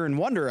sit here and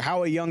wonder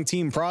how a young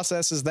team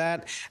processes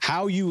that,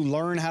 how you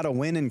learn how to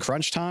win in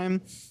crunch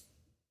time.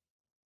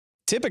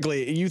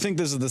 Typically, you think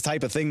this is the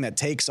type of thing that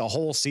takes a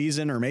whole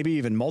season or maybe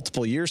even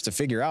multiple years to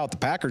figure out. The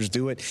Packers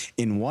do it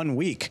in 1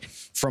 week,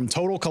 from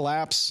total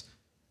collapse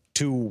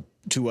to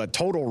a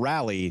total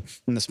rally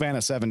in the span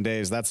of 7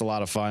 days. That's a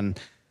lot of fun.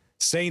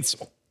 Saints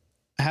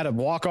had a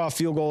walk-off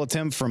field goal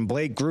attempt from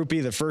Blake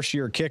Grupe, the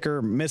first-year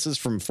kicker, misses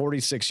from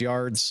 46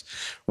 yards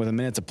with a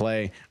minute to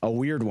play. A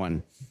weird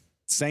one.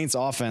 Saints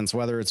offense,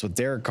 whether it's with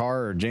Derek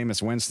Carr or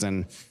Jameis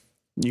Winston,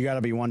 you got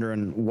to be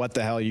wondering what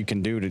the hell you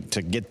can do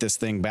to get this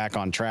thing back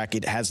on track.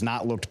 It has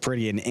not looked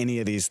pretty in any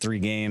of these 3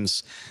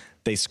 games.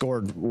 They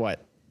scored,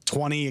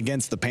 20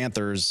 against the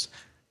Panthers,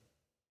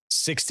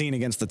 16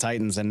 against the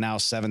Titans, and now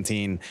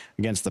 17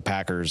 against the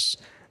Packers.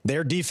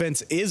 Their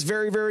defense is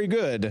very, very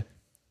good,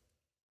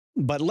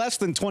 but less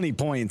than 20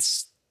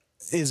 points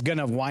is going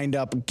to wind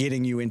up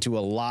getting you into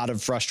a lot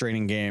of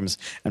frustrating games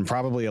and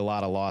probably a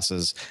lot of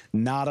losses.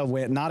 Not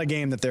a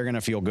game that they're going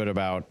to feel good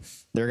about.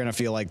 They're going to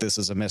feel like this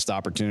is a missed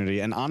opportunity.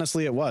 And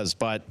honestly, it was,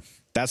 but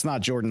that's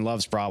not Jordan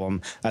Love's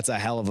problem. That's a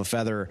hell of a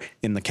feather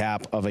in the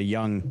cap of a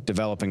young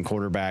developing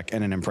quarterback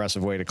and an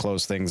impressive way to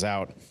close things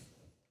out.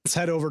 Let's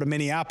head over to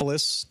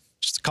Minneapolis,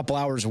 just a couple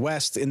hours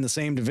west in the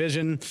same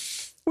division.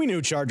 We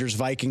knew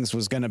Chargers-Vikings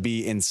was going to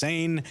be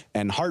insane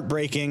and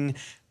heartbreaking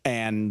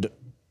and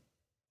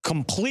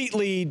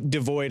completely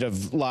devoid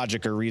of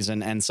logic or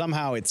reason, and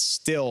somehow it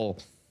still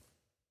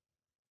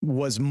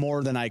was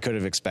more than I could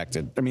have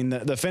expected. I mean,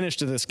 the finish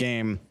to this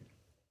game,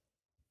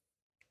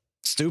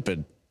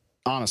 stupid,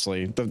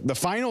 honestly. The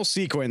final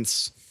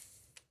sequence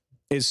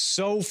is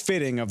so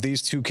fitting of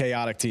these 2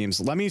 chaotic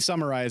teams. Let me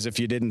summarize if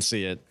you didn't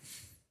see it.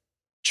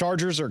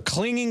 Chargers are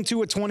clinging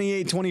to a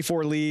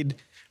 28-24 lead.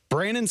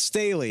 Brandon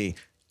Staley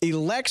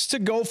elects to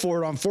go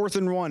for it on 4th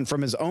and 1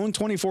 from his own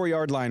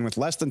 24-yard line with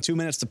less than 2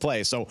 minutes to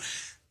play. So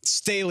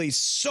Staley's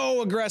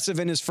so aggressive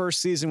in his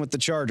first season with the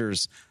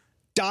Chargers,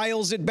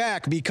 dials it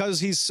back because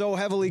he's so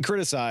heavily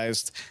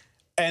criticized,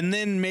 and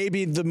then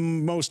maybe the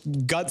most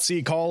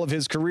gutsy call of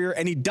his career,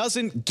 and he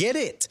doesn't get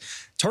it.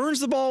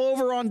 Turns the ball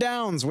over on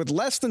downs with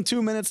less than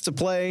 2 minutes to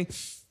play.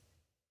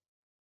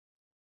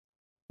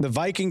 The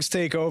Vikings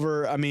take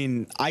over. I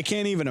mean, I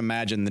can't even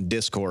imagine the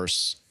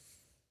discourse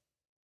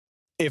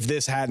if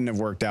this hadn't have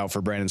worked out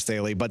for Brandon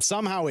Staley, but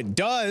somehow it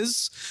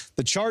does.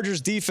 The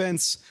Chargers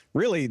defense,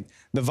 really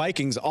the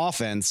Vikings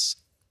offense,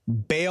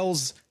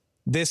 bails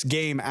this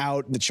game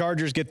out. The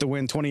Chargers get the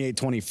win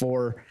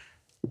 28-24.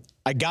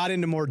 I got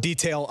into more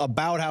detail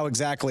about how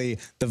exactly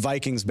the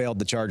Vikings bailed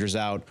the Chargers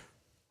out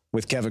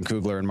with Kevin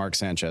Kugler and Mark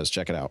Sanchez.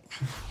 Check it out.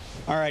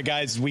 All right,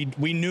 guys, we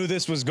knew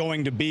this was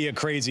going to be a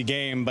crazy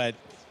game, but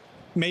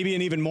maybe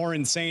an even more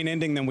insane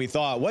ending than we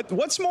thought.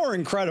 What's more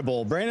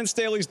incredible, Brandon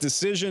Staley's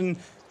decision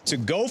to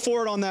go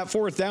for it on that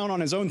fourth down on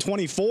his own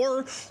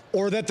 24,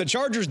 or that the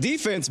Chargers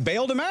defense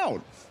bailed him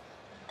out?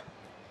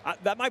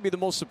 That might be the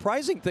most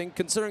surprising thing,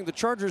 considering the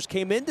Chargers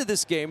came into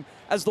this game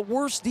as the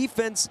worst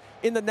defense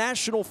in the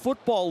National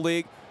Football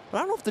League. But I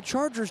don't know if the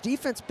Chargers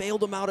defense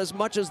bailed them out as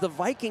much as the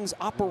Vikings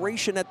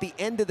operation at the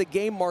end of the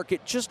game, Mark.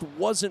 It just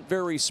wasn't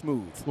very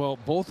smooth. Well,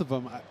 both of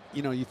them,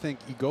 you think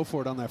you go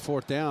for it on that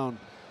fourth down.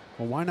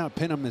 Well, why not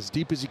pin them as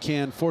deep as you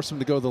can, force them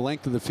to go the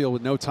length of the field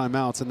with no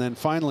timeouts, and then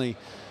finally,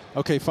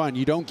 okay, fine,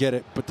 you don't get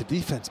it, but the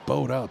defense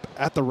bowed up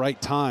at the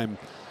right time.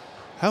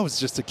 That was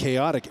just a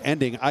chaotic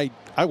ending.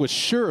 I was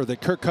sure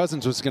that Kirk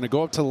Cousins was going to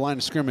go up to the line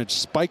of scrimmage,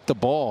 spike the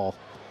ball,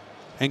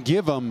 and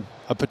give them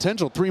a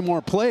potential 3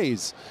 more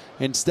plays.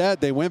 Instead,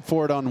 they went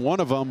for it on one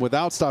of them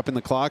without stopping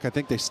the clock. I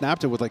think they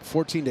snapped it with like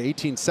 14 to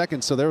 18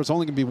 seconds, so there was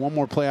only going to be 1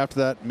 more play after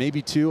that,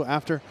 maybe 2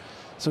 after.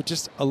 So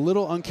just a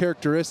little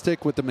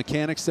uncharacteristic with the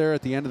mechanics there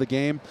at the end of the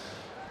game.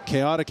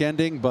 Chaotic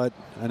ending, but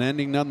an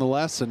ending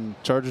nonetheless, and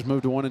Chargers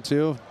moved to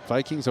 1-2.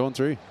 Vikings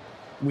 0-3.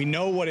 We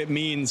know what it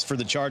means for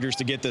the Chargers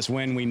to get this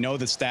win. We know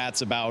the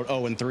stats about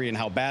 0-3 and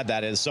how bad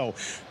that is. So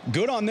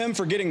good on them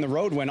for getting the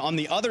road win. On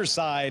the other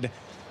side,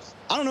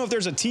 I don't know if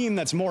there's a team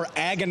that's more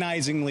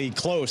agonizingly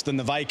close than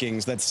the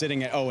Vikings that's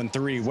sitting at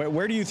 0-3.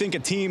 Where do you think a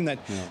team that,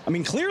 I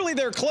mean, clearly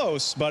they're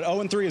close, but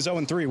 0-3 is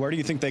 0-3. Where do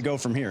you think they go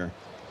from here?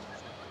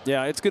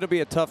 Yeah, it's going to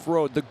be a tough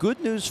road. The good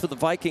news for the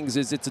Vikings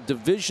is it's a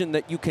division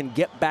that you can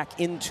get back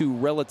into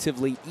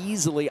relatively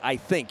easily, I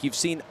think. You've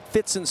seen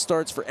fits and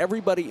starts for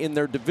everybody in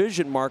their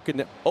division, Mark,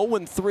 and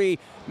 0-3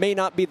 may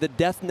not be the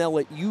death knell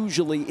it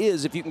usually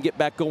is if you can get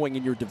back going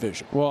in your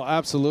division. Well,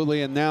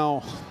 absolutely, and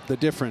now the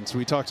difference.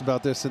 We talked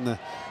about this in the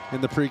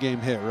pregame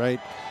hit, right?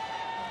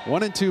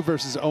 1-2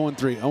 versus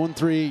 0-3.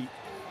 0-3,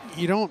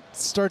 you don't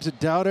start to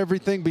doubt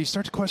everything, but you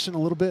start to question a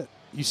little bit.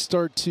 You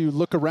start to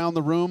look around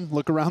the room,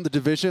 look around the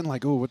division,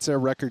 like, oh, what's their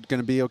record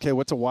going to be? Okay,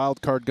 what's a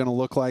wild card going to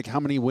look like?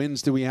 How many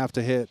wins do we have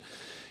to hit?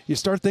 You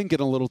start thinking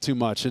a little too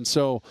much. And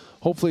so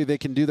hopefully they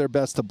can do their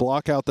best to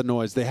block out the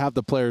noise. They have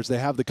the players. They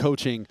have the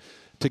coaching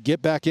to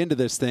get back into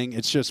this thing.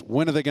 It's just,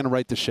 when are they going to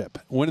right the ship?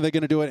 When are they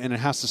going to do it? And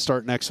it has to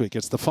start next week.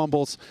 It's the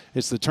fumbles.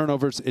 It's the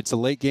turnovers. It's the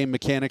late game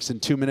mechanics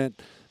in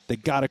 2-minute. They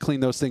got to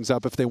clean those things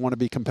up if they want to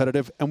be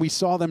competitive. And we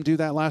saw them do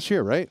that last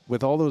year, right?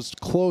 With all those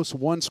close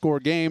one-score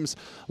games,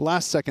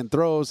 last-second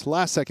throws,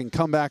 last-second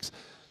comebacks.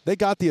 They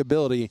got the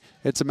ability.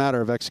 It's a matter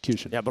of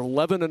execution. Yeah, but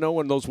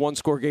 11-0 in those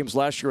one-score games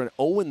last year and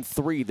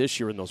 0-3 this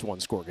year in those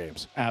one-score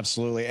games.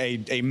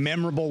 Absolutely. A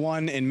memorable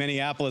one in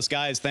Minneapolis.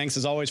 Guys, thanks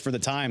as always for the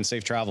time.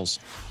 Safe travels.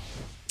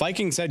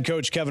 Vikings head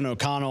coach Kevin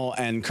O'Connell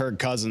and Kirk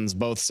Cousins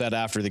both said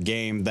after the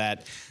game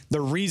that the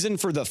reason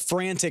for the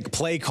frantic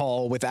play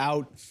call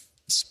without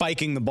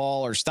spiking the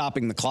ball or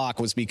stopping the clock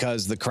was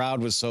because the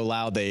crowd was so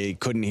loud they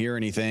couldn't hear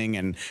anything,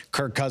 and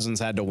Kirk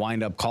Cousins had to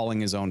wind up calling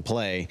his own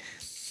play.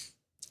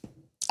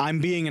 I'm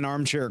being an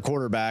armchair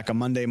quarterback, a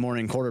Monday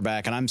morning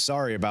quarterback, and I'm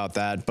sorry about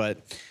that,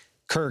 but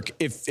Kirk,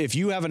 if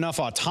you have enough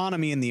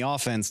autonomy in the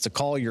offense to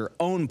call your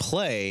own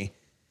play,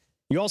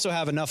 you also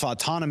have enough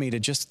autonomy to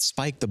just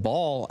spike the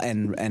ball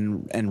and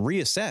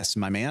reassess,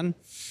 my man.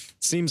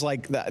 Seems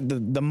like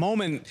the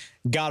moment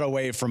got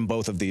away from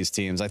both of these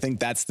teams. I think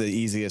that's the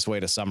easiest way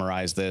to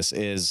summarize this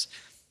is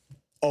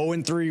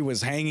 0-3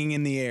 was hanging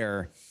in the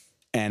air.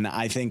 And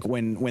I think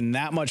when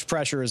that much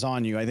pressure is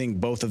on you, I think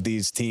both of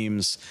these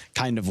teams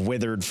kind of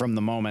withered from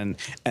the moment,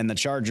 and the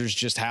Chargers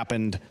just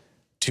happened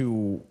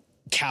to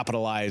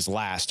capitalize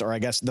last, or I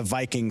guess the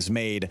Vikings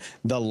made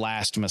the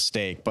last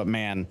mistake. But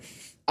man,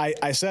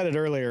 I said it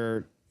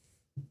earlier,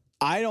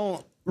 I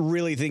don't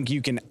really think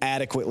you can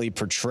adequately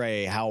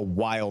portray how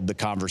wild the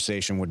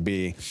conversation would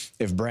be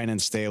if Brandon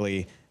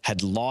Staley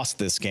had lost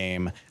this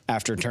game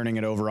after turning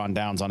it over on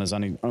downs on his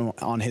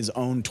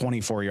own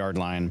 24-yard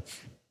line.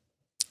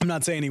 I'm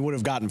not saying he would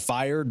have gotten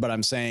fired, but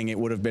I'm saying it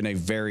would have been a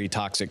very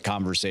toxic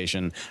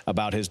conversation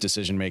about his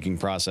decision-making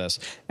process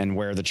and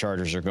where the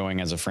Chargers are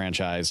going as a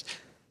franchise.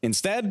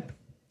 Instead,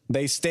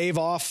 they stave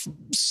off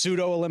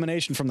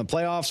pseudo-elimination from the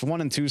playoffs.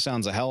 1-2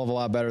 sounds a hell of a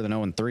lot better than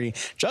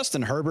 0-3.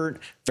 Justin Herbert,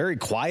 very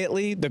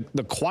quietly,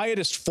 the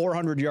quietest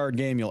 400-yard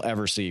game you'll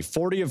ever see.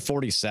 40 of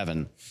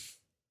 47.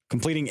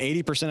 Completing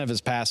 80% of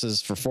his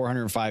passes for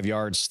 405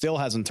 yards. Still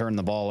hasn't turned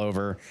the ball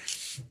over.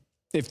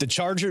 If the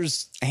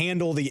Chargers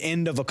handle the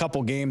end of a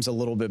couple games a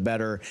little bit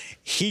better,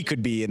 he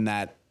could be in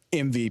that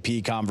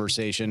MVP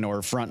conversation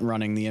or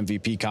front-running the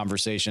MVP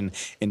conversation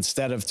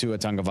instead of Tua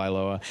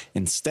Tagovailoa.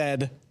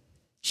 Instead,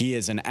 he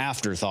is an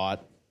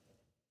afterthought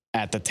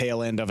at the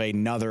tail end of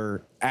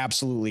another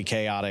absolutely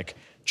chaotic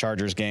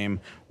Chargers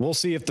game. We'll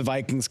see if the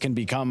Vikings can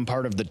become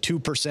part of the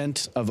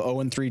 2% of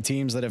 0-3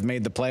 teams that have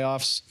made the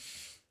playoffs.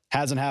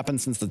 Hasn't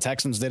happened since the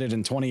Texans did it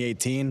in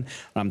 2018.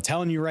 I'm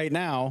telling you right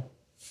now,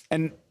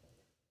 and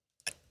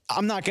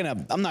I'm not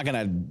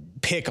gonna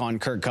pick on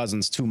Kirk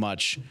Cousins too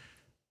much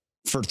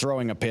for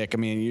throwing a pick. I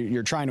mean,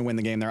 you're trying to win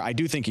the game there. I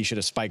do think he should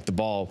have spiked the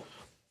ball,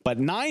 but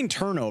 9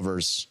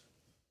 turnovers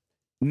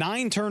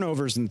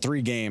in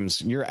 3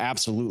 games. You're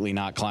absolutely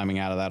not climbing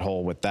out of that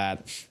hole with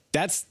that.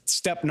 That's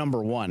step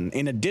number 1.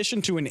 In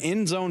addition to an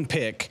end zone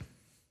pick,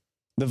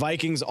 the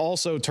Vikings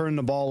also turned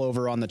the ball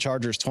over on the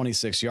Chargers'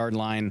 26-yard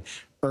line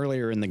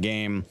earlier in the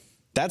game.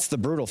 That's the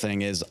brutal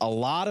thing, is a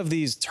lot of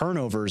these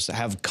turnovers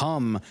have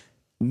come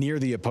near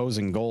the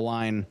opposing goal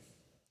line.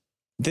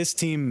 This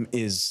team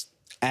is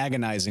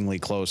agonizingly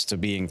close to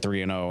being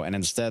 3-0, and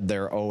instead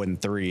they're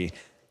 0-3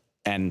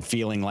 and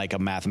feeling like a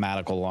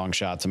mathematical long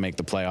shot to make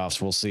the playoffs.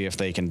 We'll see if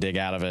they can dig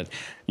out of it.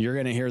 You're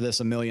going to hear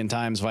this a million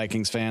times,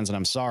 Vikings fans, and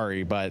I'm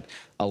sorry, but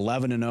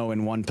 11-0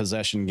 in one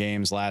possession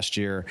games last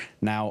year,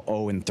 now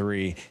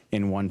 0-3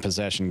 in one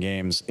possession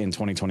games in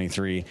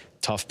 2023.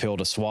 Tough pill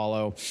to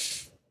swallow.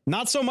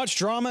 Not so much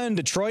drama in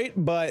Detroit,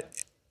 but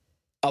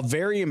a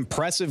very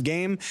impressive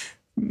game.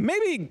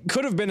 Maybe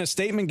could have been a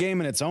statement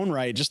game in its own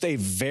right. Just a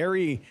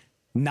very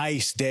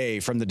nice day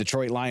from the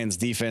Detroit Lions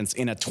defense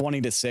in a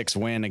 20-6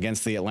 win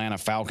against the Atlanta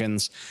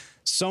Falcons.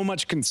 So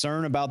much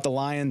concern about the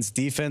Lions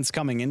defense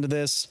coming into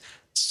this.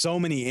 So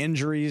many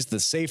injuries. The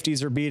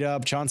safeties are beat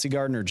up. Chauncey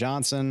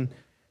Gardner-Johnson.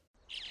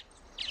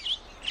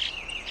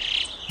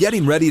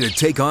 Getting ready to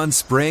take on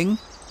spring?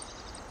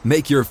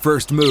 Make your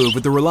first move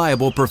with the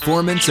reliable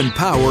performance and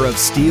power of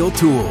Steel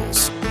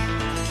tools.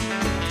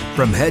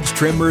 From hedge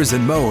trimmers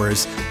and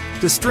mowers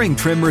to string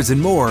trimmers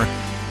and more,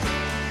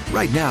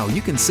 right now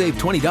you can save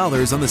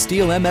 $20 on the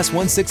Steel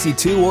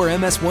MS-162 or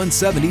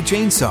MS-170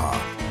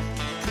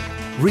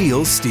 chainsaw.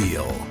 Real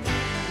Steel.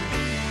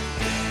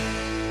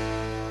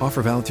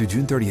 Offer valid through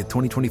June 30th,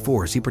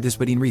 2024. See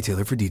participating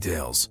retailer for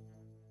details.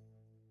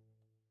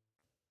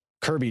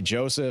 Kirby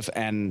Joseph,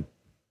 and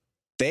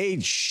they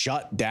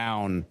shut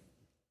down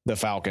the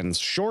Falcons,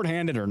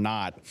 shorthanded or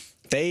not.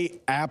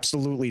 They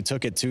absolutely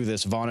took it to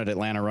this vaunted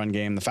Atlanta run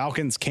game. The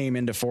Falcons came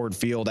into Ford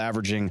Field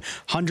averaging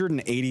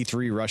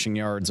 183 rushing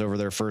yards over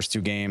their first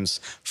 2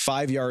 games,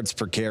 5 yards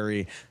per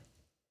carry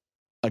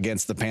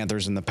against the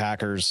Panthers and the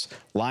Packers.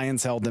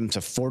 Lions held them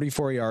to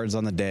 44 yards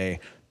on the day,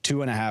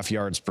 2.5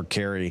 yards per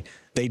carry.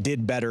 They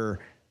did better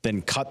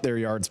than cut their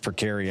yards per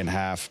carry in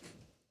half.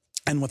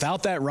 And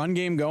without that run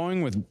game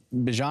going, with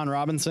Bijan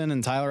Robinson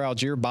and Tyler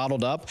Algier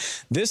bottled up,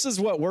 this is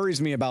what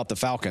worries me about the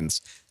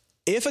Falcons.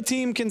 If a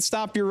team can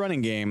stop your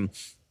running game,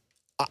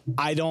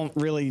 I don't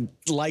really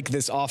like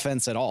this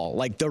offense at all.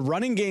 Like, the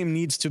running game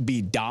needs to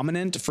be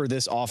dominant for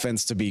this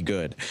offense to be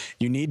good.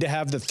 You need to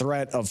have the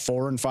threat of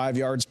 4 and 5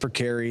 yards per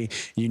carry.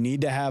 You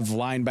need to have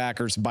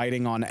linebackers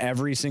biting on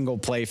every single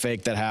play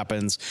fake that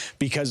happens,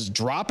 because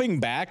dropping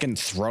back and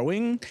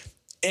throwing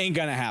ain't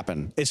going to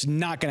happen. It's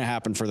not going to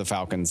happen for the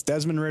Falcons.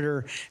 Desmond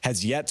Ridder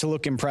has yet to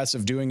look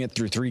impressive doing it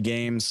through 3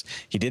 games.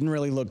 He didn't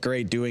really look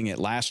great doing it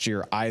last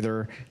year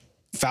either.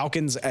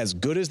 Falcons, as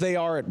good as they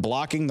are at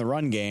blocking the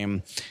run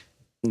game,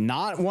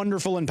 not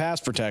wonderful in pass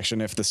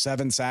protection if the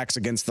 7 sacks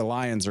against the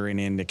Lions are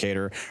any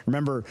indicator.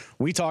 Remember,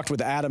 we talked with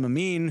Adam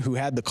Amin, who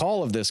had the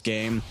call of this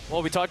game.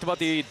 Well, we talked about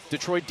the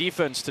Detroit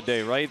defense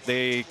today, right?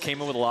 They came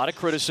in with a lot of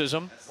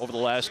criticism over the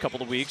last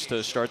couple of weeks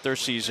to start their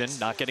season,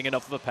 not getting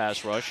enough of a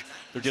pass rush.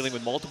 They're dealing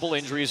with multiple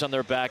injuries on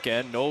their back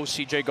end. No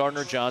C.J.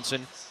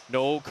 Gardner-Johnson,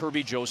 no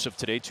Kirby Joseph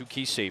today, 2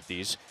 key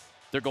safeties.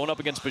 They're going up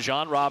against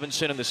Bijan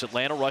Robinson and this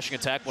Atlanta rushing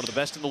attack, one of the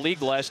best in the league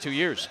the last 2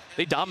 years.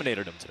 They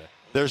dominated them today.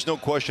 There's no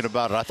question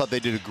about it. I thought they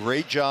did a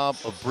great job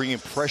of bringing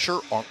pressure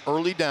on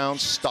early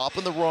downs,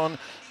 stopping the run,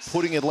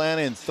 putting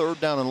Atlanta in 3rd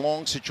down and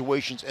long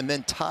situations, and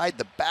then tied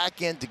the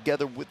back end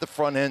together with the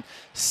front end.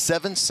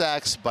 7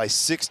 sacks by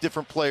 6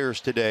 different players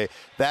today.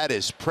 That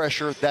is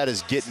pressure. That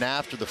is getting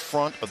after the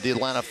front of the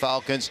Atlanta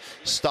Falcons,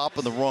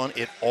 stopping the run.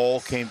 It all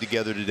came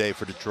together today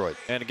for Detroit.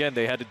 And again,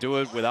 they had to do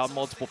it without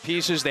multiple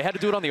pieces. They had to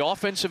do it on the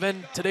offensive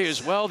end today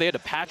as well. They had to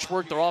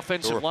patchwork their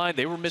offensive line.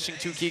 They were missing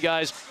 2 key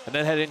guys and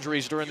then had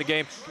injuries during the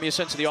game. Give me a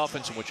sense of the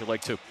offense and what you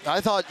like too. I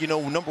thought,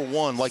 number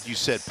one, like you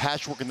said,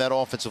 patchworking that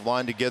offensive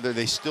line together.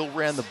 They still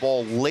ran the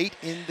ball late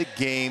in the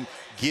game.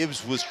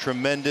 Gibbs was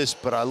tremendous,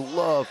 but I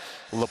love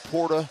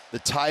Laporta, the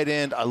tight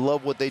end. I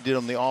love what they did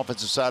on the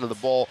offensive side of the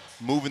ball,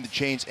 moving the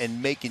chains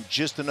and making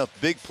just enough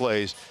big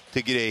plays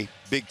to get a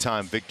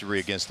big-time victory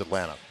against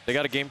Atlanta. They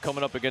got a game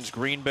coming up against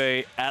Green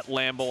Bay at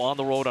Lambeau on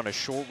the road on a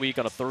short week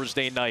on a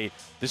Thursday night.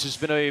 This has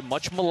been a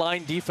much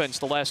maligned defense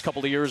the last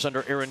couple of years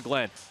under Aaron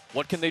Glenn.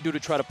 What can they do to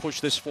try to push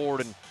this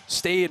forward and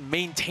stay and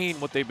maintain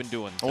what they've been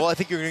doing? Well, I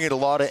think you're going to get a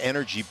lot of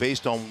energy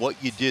based on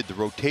what you did, the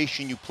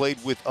rotation you played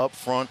with up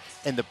front,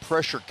 and the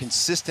pressure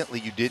consistently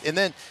you did. And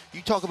then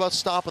you talk about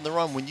stopping the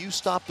run. When you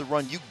stop the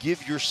run, you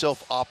give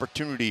yourself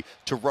opportunity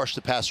to rush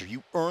the passer.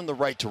 You earn the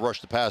right to rush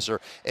the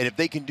passer. And if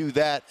they can do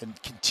that and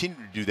continue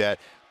to do that,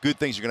 good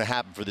things are going to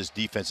happen for this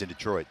defense in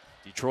Detroit.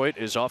 Detroit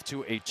is off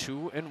to a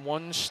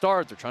 2-1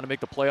 start. They're trying to make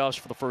the playoffs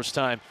for the first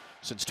time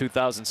since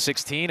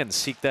 2016 and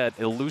seek that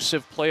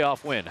elusive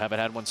playoff win. Haven't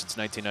had one since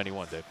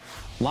 1991, Dave.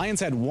 Lions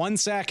had 1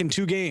 sack in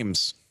 2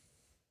 games.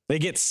 They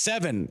get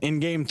 7 in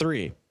game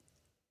 3.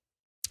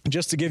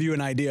 just to give you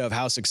an idea of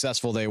how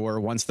successful they were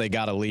once they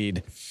got a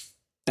lead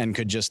and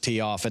could just tee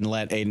off and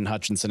let Aiden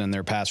Hutchinson and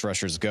their pass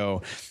rushers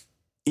go.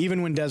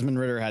 Even when Desmond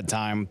Ridder had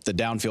time, the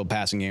downfield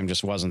passing game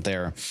just wasn't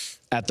there.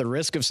 At the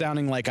risk of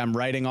sounding like I'm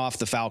writing off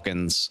the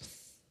Falcons,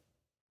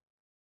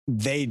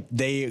 they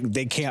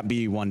can't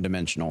be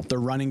one-dimensional. The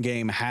running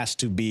game has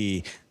to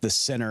be the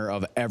center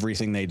of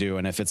everything they do,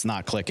 and if it's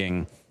not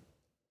clicking,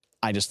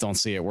 I just don't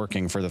see it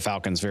working for the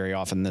Falcons very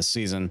often this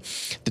season.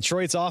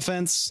 Detroit's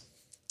offense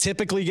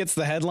typically gets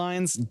the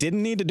headlines.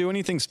 Didn't need to do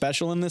anything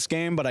special in this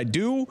game, but I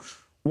do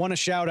want to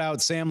shout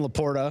out Sam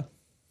Laporta.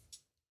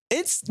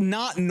 It's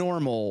not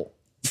normal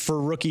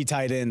for rookie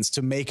tight ends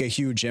to make a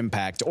huge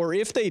impact, or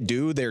if they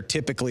do, they're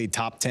typically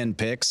top 10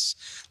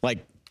 picks,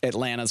 like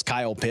Atlanta's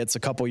Kyle Pitts a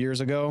couple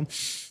years ago.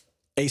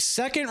 A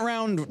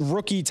second-round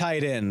rookie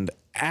tight end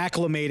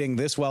acclimating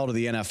this well to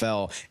the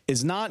NFL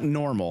is not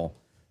normal.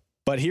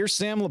 But here's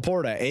Sam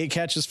Laporta, 8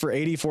 catches for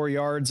 84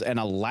 yards and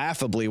a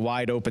laughably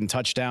wide open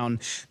touchdown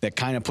that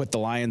kind of put the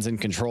Lions in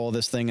control of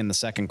this thing in the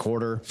second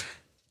quarter.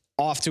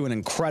 Off to an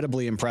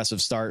incredibly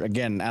impressive start,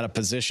 again, at a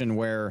position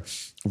where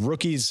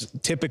rookies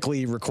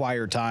typically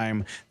require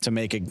time to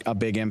make a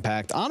big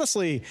impact.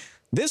 Honestly,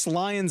 this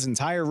Lions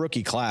entire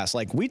rookie class,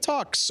 like, we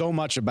talk so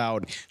much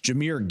about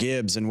Jahmyr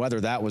Gibbs and whether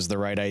that was the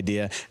right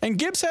idea. And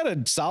Gibbs had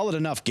a solid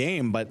enough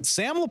game, but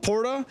Sam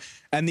Laporta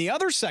and the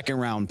other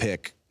second-round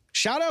pick,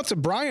 shout out to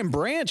Brian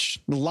Branch,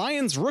 the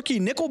Lions rookie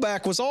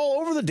nickelback, was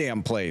all over the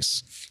damn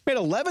place. Made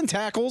 11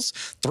 tackles,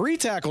 3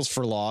 tackles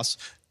for loss,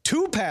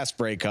 2 pass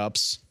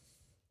breakups.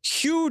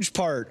 Huge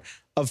part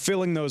of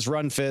filling those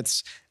run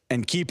fits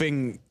and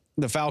keeping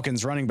the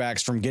Falcons running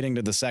backs from getting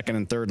to the second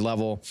and third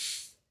level.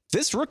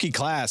 This rookie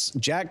class,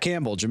 Jack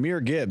Campbell,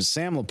 Jahmyr Gibbs,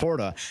 Sam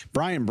Laporta,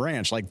 Brian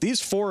Branch, like, these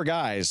 4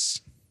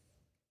 guys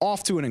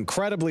off to an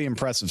incredibly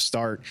impressive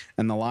start,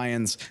 and the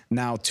Lions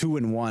now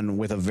 2-1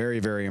 with a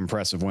very, very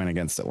impressive win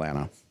against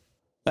Atlanta.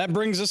 That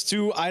brings us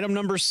to item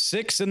number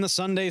 6 in the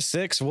Sunday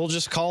 6. We'll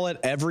just call it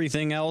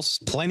everything else.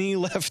 Plenty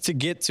left to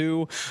get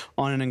to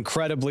on an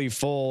incredibly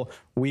full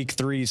Week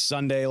 3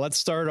 Sunday. Let's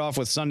start off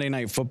with Sunday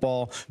Night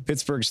Football.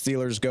 Pittsburgh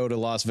Steelers go to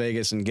Las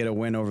Vegas and get a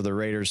win over the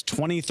Raiders,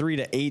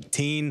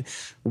 23-18.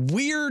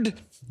 Weird,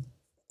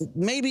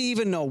 maybe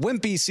even a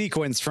wimpy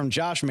sequence from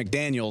Josh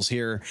McDaniels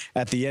here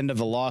at the end of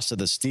the loss to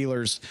the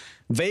Steelers.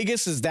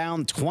 Vegas is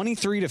down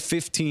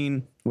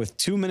 23-15 with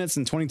 2 minutes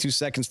and 22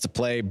 seconds to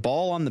play.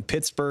 Ball on the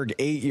Pittsburgh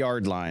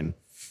 8-yard line.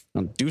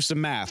 Now, do some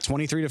math.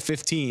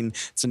 23-15.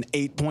 It's an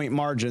 8-point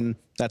margin.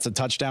 That's a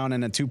touchdown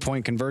and a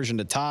 2-point conversion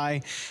to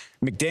tie.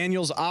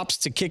 McDaniels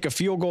opts to kick a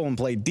field goal and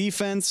play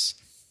defense.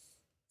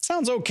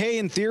 Sounds okay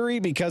in theory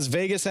because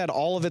Vegas had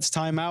all of its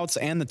timeouts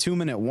and the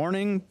 2-minute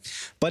warning,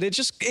 but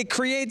it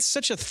creates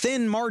such a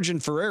thin margin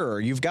for error.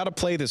 You've got to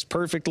play this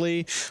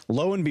perfectly.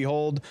 Lo and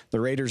behold, the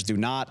Raiders do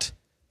not.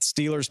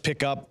 Steelers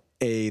pick up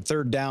a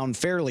third down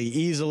fairly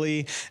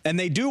easily, and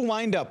they do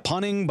wind up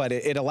punting, but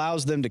it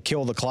allows them to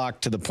kill the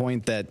clock to the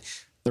point that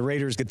the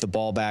Raiders get the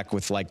ball back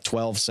with like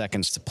 12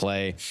 seconds to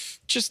play.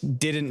 Just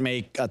didn't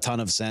make a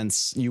ton of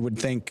sense. You would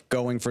think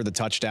going for the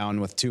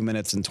touchdown with 2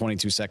 minutes and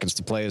 22 seconds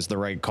to play is the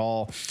right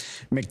call.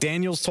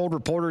 McDaniels told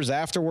reporters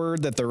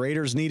afterward that the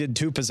Raiders needed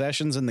 2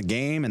 possessions in the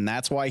game, and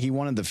that's why he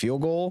wanted the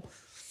field goal.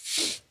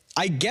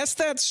 I guess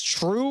that's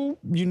true.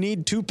 You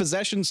need 2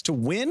 possessions to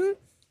win.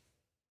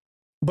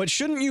 But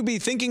shouldn't you be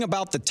thinking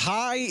about the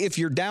tie if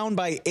you're down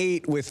by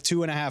 8 with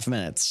 2.5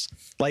 minutes?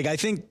 Like, I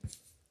think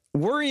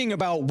worrying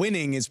about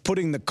winning is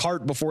putting the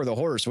cart before the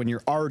horse when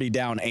you're already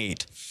down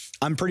 8.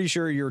 I'm pretty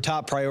sure your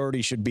top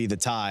priority should be the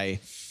tie.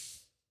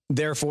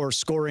 Therefore,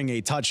 scoring a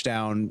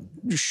touchdown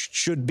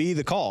should be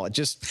the call. It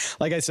just,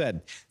 like I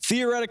said,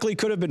 theoretically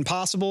could have been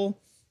possible.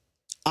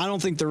 I don't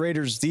think the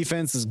Raiders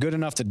defense is good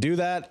enough to do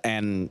that.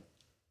 And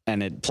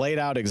it played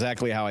out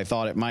exactly how I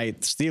thought it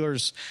might.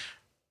 Steelers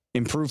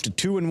improved to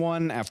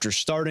 2-1 after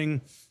starting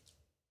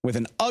with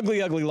an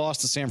ugly loss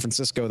to San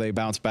Francisco. They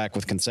bounced back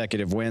with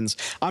consecutive wins.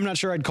 I'm not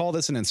sure I'd call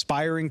this an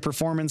inspiring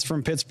performance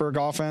from Pittsburgh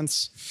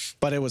offense,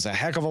 but it was a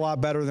heck of a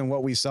lot better than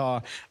what we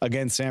saw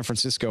against San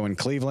Francisco and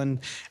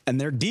Cleveland. And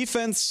their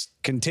defense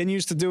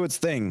continues to do its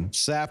thing.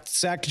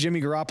 Sacked Jimmy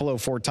Garoppolo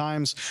 4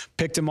 times,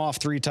 picked him off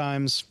 3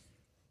 times.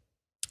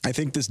 I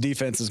think this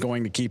defense is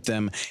going to keep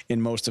them in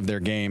most of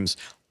their games,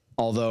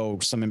 although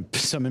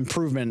some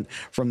improvement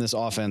from this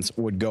offense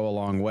would go a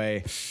long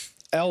way.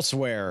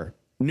 Elsewhere,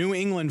 New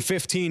England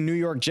 15, New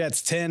York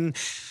Jets 10.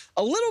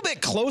 A little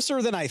bit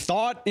closer than I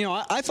thought. You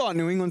know, I thought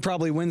New England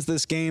probably wins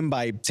this game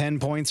by 10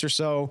 points or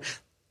so.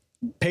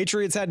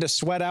 Patriots had to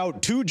sweat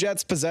out 2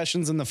 Jets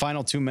possessions in the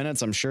final 2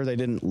 minutes. I'm sure they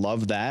didn't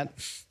love that,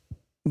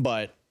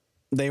 but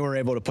they were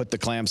able to put the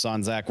clamps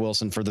on Zach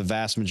Wilson for the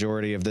vast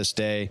majority of this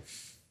day.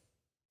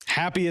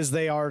 Happy as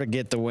they are to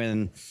get the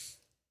win,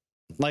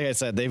 like I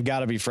said, they've got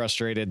to be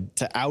frustrated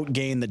to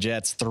outgain the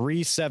Jets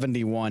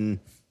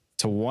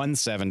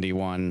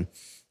 371-171,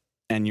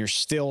 and you're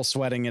still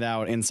sweating it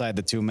out inside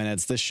the 2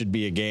 minutes. This should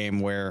be a game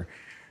where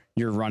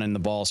you're running the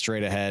ball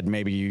straight ahead.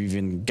 Maybe you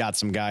even got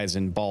some guys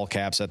in ball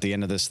caps at the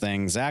end of this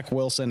thing. Zach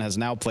Wilson has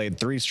now played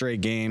 3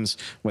 straight games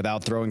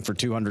without throwing for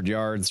 200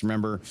 yards.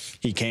 Remember,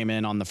 he came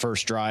in on the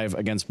first drive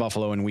against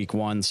Buffalo in week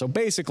 1. So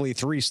basically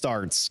 3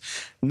 starts,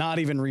 not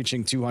even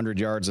reaching 200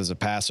 yards as a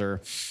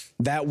passer.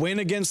 That win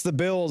against the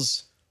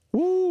Bills,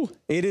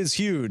 it is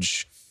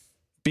huge.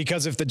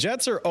 Because if the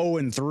Jets are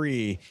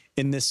 0-3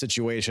 in this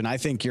situation, I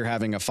think you're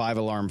having a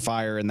 5-alarm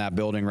fire in that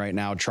building right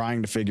now,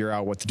 trying to figure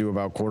out what to do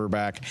about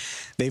quarterback.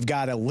 They've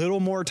got a little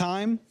more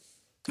time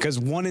because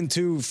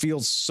 1-2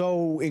 feels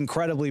so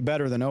incredibly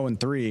better than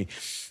 0-3.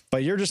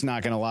 But you're just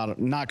not going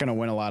to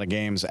win a lot of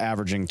games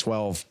averaging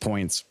 12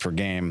 points per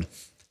game.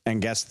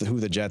 And guess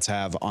who the Jets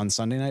have on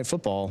Sunday Night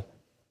Football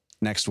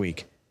next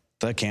week?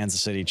 The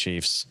Kansas City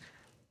Chiefs.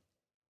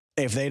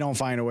 If they don't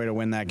find a way to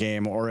win that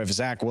game, or if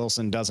Zach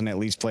Wilson doesn't at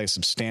least play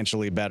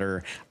substantially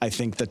better, I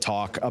think the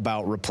talk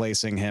about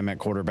replacing him at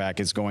quarterback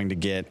is going to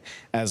get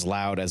as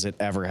loud as it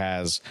ever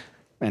has.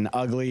 An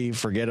ugly,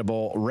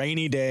 forgettable,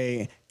 rainy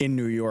day in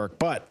New York,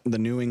 but the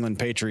New England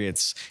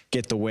Patriots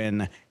get the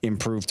win,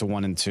 improved to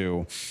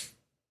 1-2.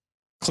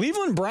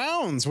 Cleveland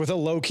Browns with a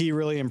low-key,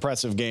 really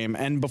impressive game.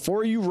 And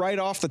before you write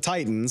off the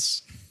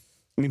Titans,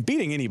 I mean,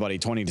 beating anybody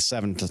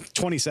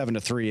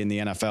 27-3 in the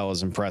NFL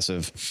is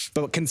impressive.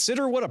 But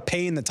consider what a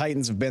pain the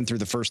Titans have been through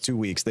the first 2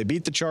 weeks. They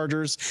beat the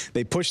Chargers.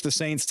 They pushed the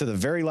Saints to the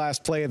very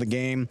last play of the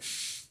game.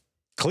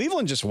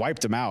 Cleveland just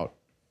wiped them out.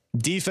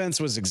 Defense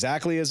was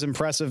exactly as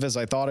impressive as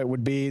I thought it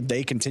would be.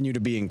 They continue to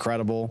be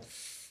incredible.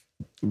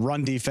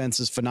 Run defense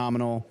is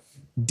phenomenal.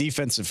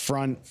 Defensive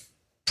front,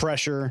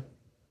 pressure,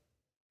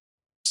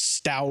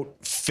 stout,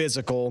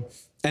 physical.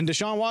 And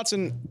Deshaun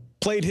Watson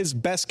played his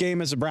best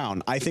game as a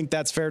Brown. I think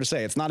that's fair to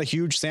say. It's not a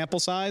huge sample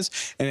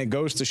size, and it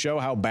goes to show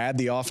how bad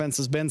the offense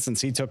has been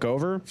since he took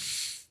over.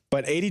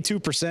 But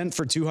 82%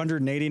 for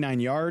 289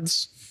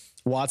 yards.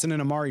 Watson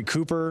and Amari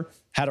Cooper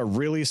had a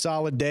really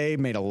solid day,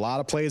 made a lot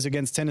of plays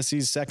against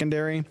Tennessee's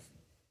secondary.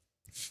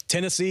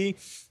 Tennessee,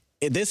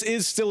 this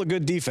is still a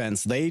good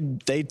defense. They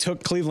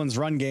took Cleveland's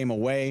run game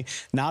away.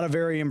 Not a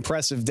very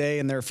impressive day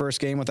in their first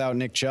game without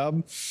Nick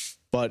Chubb.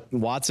 But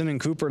Watson and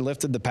Cooper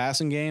lifted the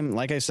passing game.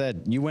 Like I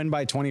said, you win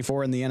by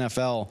 24 in the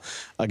NFL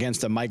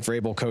against a Mike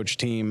Vrabel coach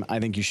team. I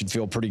think you should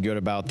feel pretty good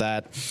about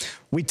that.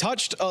 We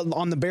touched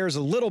on the Bears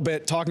a little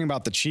bit talking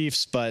about the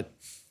Chiefs, but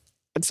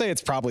I'd say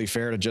it's probably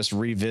fair to just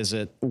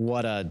revisit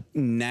what a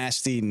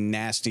nasty,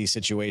 nasty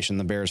situation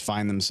the Bears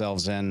find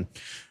themselves in.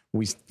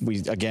 We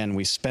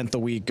spent the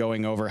week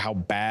going over how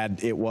bad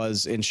it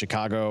was in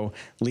Chicago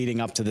leading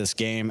up to this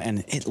game,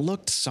 and it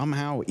looked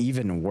somehow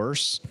even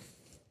worse.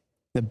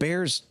 The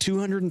Bears,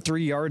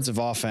 203 yards of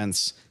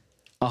offense,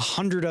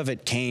 100 of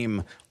it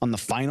came on the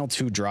final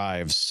 2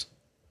 drives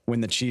when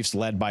the Chiefs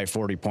led by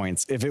 40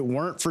 points. If it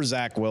weren't for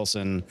Zach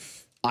Wilson,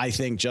 I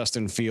think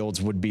Justin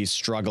Fields would be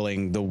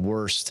struggling the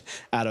worst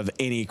out of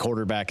any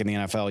quarterback in the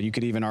NFL. You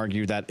could even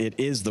argue that it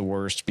is the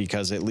worst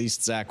because at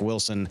least Zach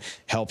Wilson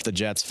helped the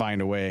Jets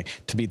find a way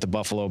to beat the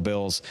Buffalo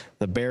Bills.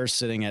 The Bears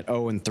sitting at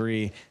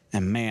 0-3,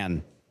 and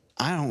man,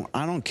 I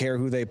don't care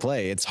who they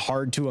play. It's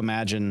hard to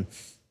imagine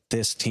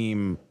this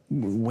team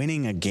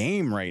winning a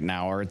game right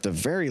now, or at the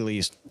very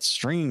least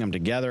stringing them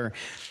together.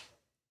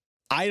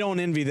 I don't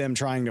envy them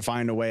trying to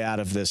find a way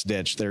out of this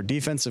ditch. Their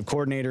defensive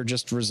coordinator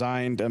just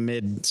resigned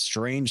amid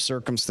strange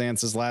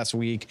circumstances last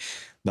week.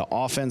 The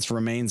offense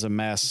remains a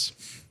mess.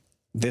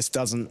 This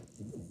doesn't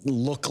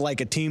look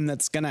like a team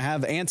that's going to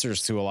have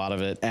answers to a lot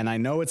of it. And I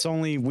know it's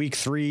only week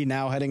 3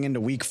 now heading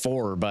into week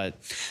 4, but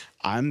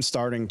I'm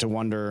starting to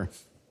wonder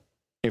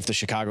if the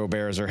Chicago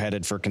Bears are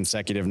headed for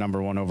consecutive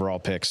number 1 overall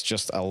picks.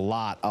 Just a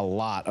lot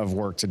of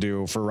work to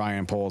do for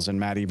Ryan Poles and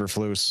Matt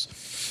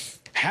Eberflus.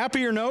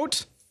 Happier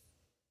note,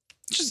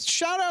 just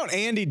shout out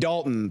Andy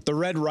Dalton, the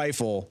Red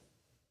Rifle.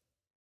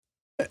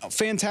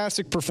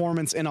 Fantastic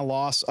performance in a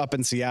loss up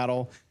in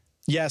Seattle.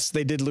 Yes,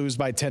 they did lose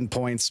by 10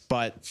 points,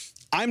 but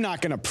I'm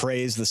not going to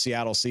praise the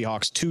Seattle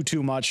Seahawks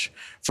too much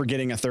for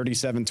getting a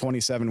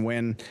 37-27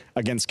 win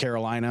against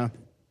Carolina.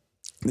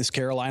 This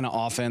Carolina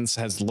offense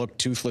has looked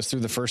toothless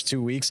through the first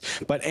 2 weeks,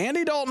 but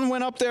Andy Dalton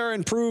went up there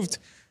and proved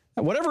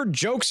whatever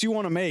jokes you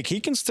want to make, he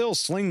can still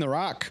sling the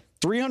rock.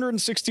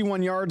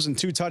 361 yards and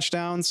 2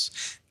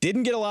 touchdowns.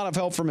 Didn't get a lot of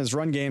help from his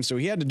run game, so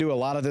he had to do a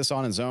lot of this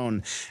on his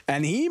own,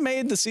 and he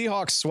made the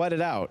Seahawks sweat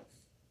it out.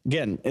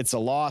 Again, it's a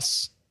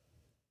loss.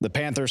 The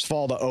Panthers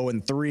fall to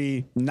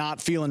 0-3, not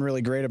feeling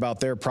really great about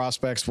their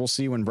prospects. We'll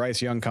see when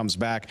Bryce Young comes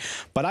back.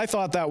 But I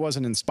thought that was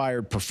an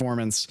inspired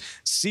performance.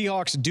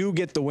 Seahawks do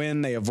get the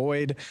win. They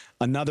avoid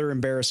another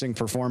embarrassing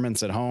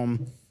performance at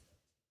home.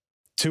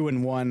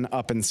 2-1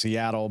 up in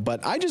Seattle.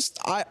 But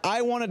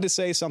I wanted to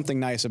say something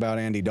nice about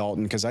Andy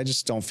Dalton because I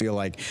just don't feel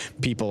like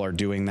people are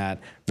doing that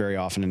very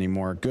often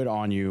anymore. Good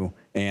on you,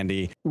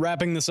 Andy.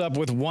 Wrapping this up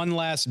with one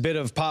last bit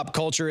of pop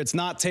culture. It's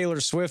not Taylor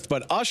Swift,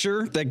 but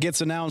Usher that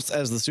gets announced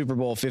as the Super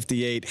Bowl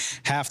 58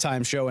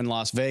 halftime show in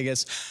Las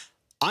Vegas.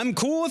 I'm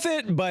cool with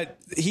it, but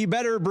he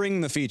better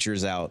bring the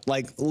features out.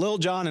 Like Lil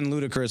Jon and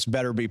Ludacris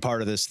better be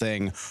part of this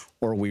thing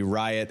or we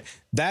riot.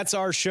 That's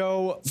our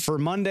show for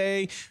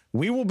Monday.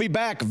 We will be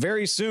back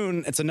very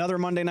soon. It's another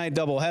Monday night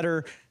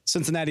doubleheader.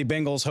 Cincinnati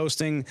Bengals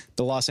hosting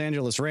the Los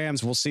Angeles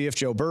Rams. We'll see if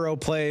Joe Burrow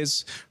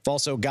plays. We've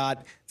also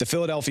got the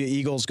Philadelphia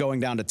Eagles going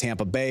down to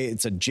Tampa Bay.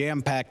 It's a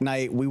jam-packed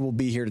night. We will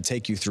be here to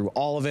take you through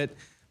all of it.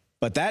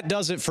 But that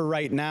does it for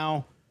right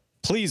now.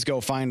 Please go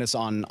find us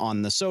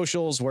on the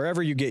socials,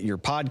 wherever you get your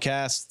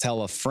podcasts.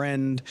 Tell a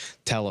friend,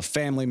 tell a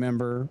family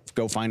member.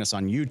 Go find us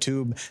on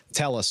YouTube.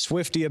 Tell a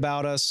Swiftie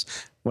about us.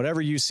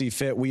 Whatever you see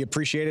fit, we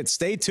appreciate it.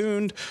 Stay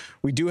tuned.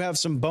 We do have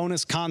some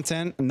bonus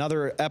content,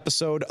 another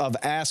episode of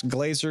Ask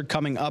Glazer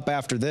coming up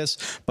after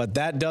this, but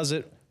that does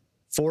it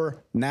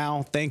for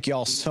now. Thank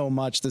y'all so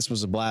much. This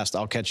was a blast.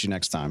 I'll catch you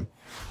next time.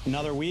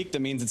 Another week. That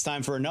means it's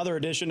time for another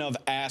edition of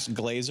Ask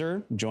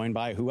Glazer, joined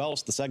by who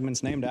else? The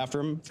segment's named after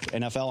him,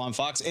 NFL on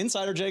Fox.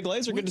 Insider Jay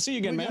Glazer. Good to see you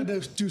again, man. We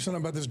got to do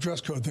something about this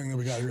dress code thing that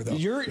we got here, though.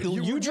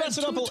 You dress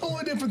it up. Two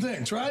totally different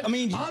things, right? I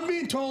mean, I'm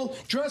being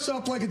told dress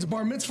up like it's a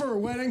bar mitzvah or a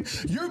wedding.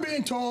 You're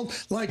being told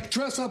like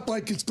dress up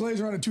like it's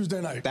Glazer on a Tuesday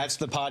night. That's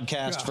the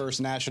podcast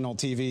first national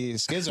TV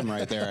schism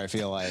right there. I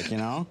feel like, you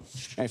know.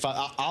 If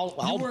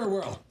I'll wear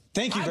well.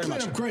 Thank you very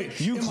much. I'm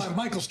great in my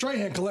Michael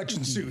Strahan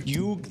collection suit.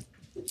 You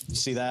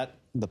see that?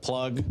 The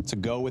plug to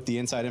go with the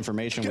inside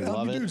information. We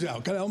love it. Dudes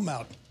out. Gotta help them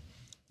out.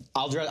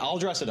 I'll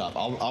dress it up.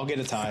 I'll get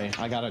a tie.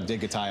 I gotta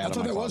dig a tie out of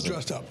my closet.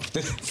 I thought that was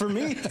dressed up. For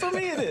me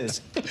it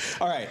is.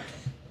 All right.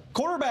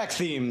 Quarterback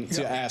theme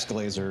to Ask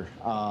Glazer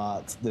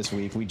this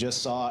week. We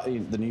just saw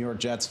the New York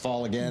Jets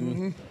fall again.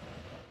 Mm-hmm.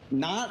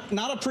 Not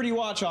a pretty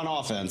watch on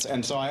offense,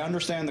 and so I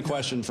understand the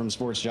question from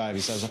Sports Jive. He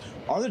says,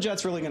 are the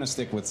Jets really going to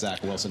stick with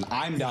Zach Wilson?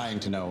 I'm dying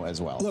to know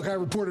as well. Look, I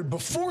reported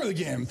before the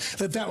game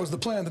that was the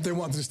plan, that they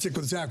wanted to stick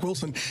with Zach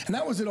Wilson, and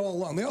that was it all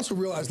along. They also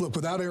realized, look,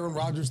 without Aaron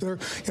Rodgers there,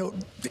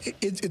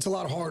 it's a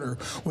lot harder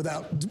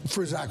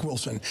for Zach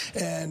Wilson.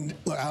 And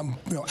look,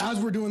 as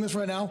we're doing this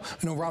right now,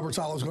 I know Robert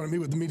Saleh is going to meet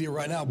with the media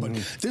right now, but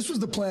this was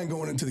the plan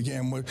going into the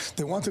game.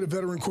 They wanted a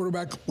veteran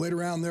quarterback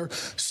later on there,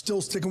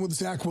 still sticking with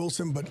Zach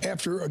Wilson, but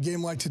after a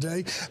game like today,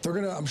 they're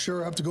going to, I'm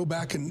sure, have to go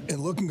back and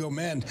look and go,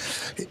 man,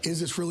 is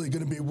this really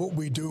going to be what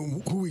we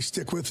do, who we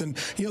stick with? And,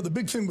 the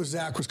big thing with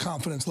Zach was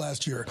confidence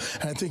last year.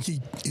 And I think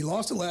he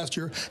lost it last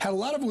year, had a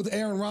lot of it with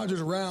Aaron Rodgers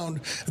around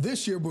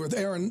this year, but with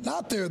Aaron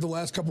not there the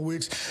last couple of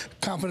weeks,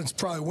 confidence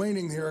probably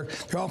waning there.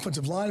 The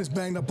offensive line is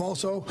banged up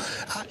also.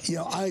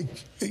 I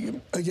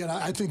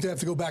think they have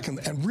to go back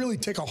and really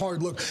take a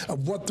hard look at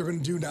what they're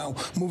going to do now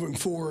moving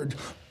forward.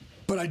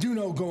 But I do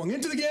know going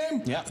into the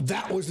game,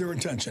 that was their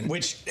intention.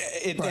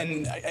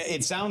 And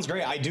it sounds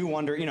great. I do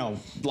wonder,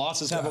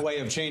 losses have a way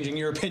of changing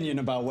your opinion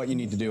about what you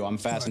need to do. I'm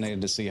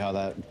fascinated to see how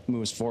that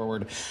moves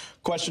forward.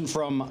 Question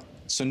from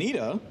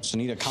Sunita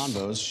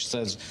Convos. She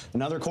says,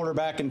 another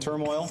quarterback in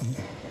turmoil.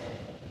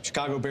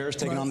 Chicago Bears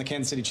taking on the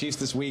Kansas City Chiefs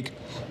this week.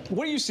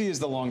 What do you see as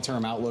the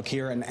long-term outlook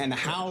here, and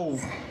how,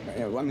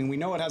 we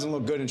know it hasn't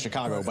looked good in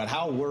Chicago, but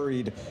how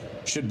worried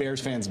should Bears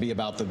fans be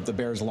about the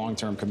Bears'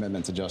 long-term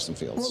commitment to Justin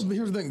Fields? Well,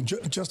 here's the thing.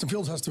 Justin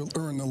Fields has to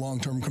earn the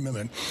long-term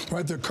commitment,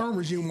 right? The current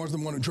regime was the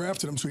one who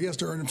drafted him, so he has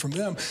to earn it from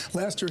them.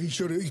 Last year, he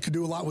showed he could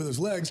do a lot with his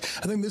legs.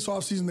 I think this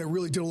offseason, they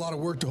really did a lot of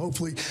work to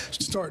hopefully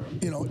start,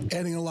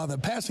 adding a lot of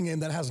that passing game.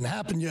 That hasn't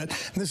happened yet,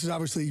 and this is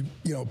obviously,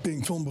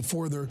 being filmed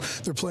before they're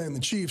playing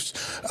the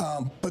Chiefs.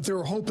 But they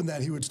were hoping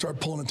that he would start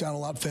pulling it down a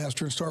lot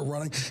faster and start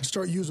running,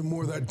 start using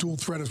more of that dual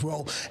threat as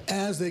well.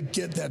 As they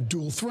get that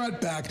dual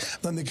threat back,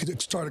 then they could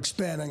start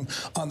expanding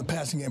on the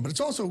passing game. But it's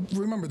also,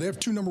 remember, they have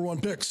 2 number 1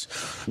 picks,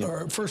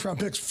 or first-round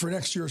picks for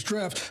next year's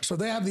draft, so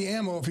they have the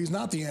ammo if he's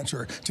not the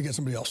answer to get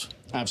somebody else.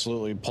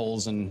 Absolutely.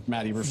 Poles and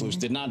Matt Eberflus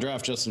did not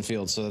draft Justin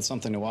Fields, so that's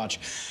something to watch.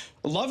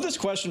 Love this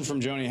question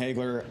from Joni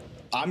Hagler.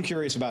 I'm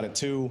curious about it,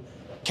 too.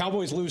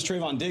 Cowboys lose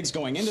Trayvon Diggs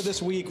going into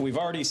this week. We've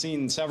already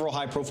seen several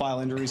high-profile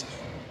injuries.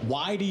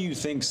 Why do you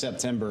think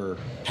September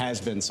has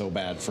been so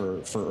bad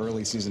for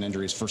early season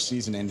injuries, for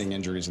season-ending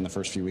injuries in the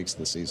first few weeks of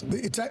the season?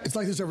 It's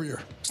like this every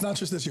year. It's not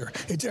just this year.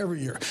 It's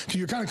every year. Because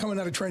you're kind of coming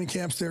out of training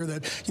camps there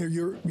that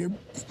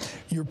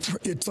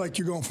it's like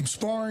you're going from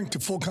sparring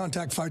to full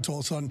contact fights all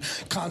of a sudden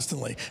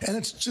constantly, and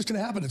it's just going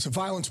to happen. It's a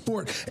violent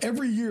sport.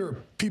 Every year,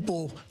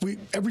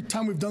 every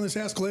time we've done this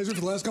Ask Glazer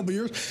for the last couple of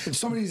years,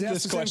 somebody's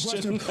asked the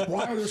same question: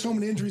 why are there so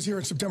many injuries here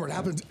in September? It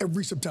happens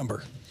every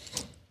September.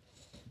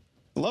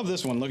 Love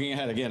this one. Looking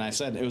ahead again, I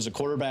said it was a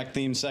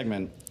quarterback-themed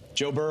segment.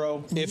 Joe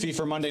Burrow, iffy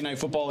for Monday Night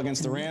Football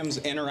against the Rams.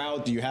 In or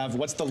out?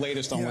 What's the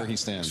latest on where he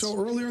stands? So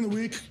earlier in the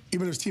week,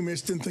 even his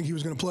teammates didn't think he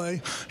was going to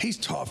play. He's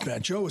tough,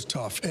 man. Joe is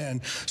tough.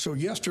 And so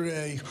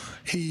yesterday,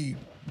 he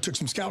took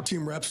some scout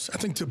team reps, I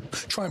think, to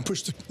try and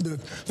push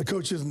the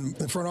coaches in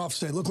the front office,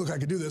 say, look, I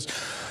could do this.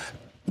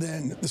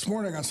 Then this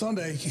morning on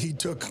Sunday, he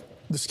took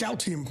the scout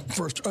team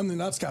first,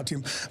 not scout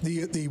team,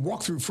 the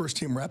walkthrough first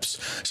team reps.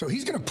 So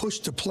he's going to push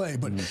to play,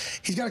 but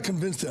he's got to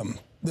convince them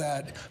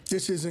that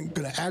this isn't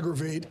going to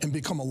aggravate and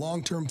become a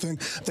long-term thing.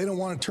 They don't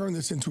want to turn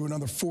this into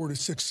another 4 to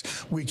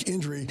 6 week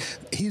injury.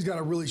 He's got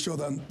to really show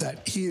them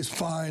that he is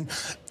fine.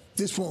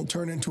 this won't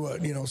turn into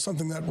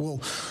something that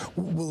will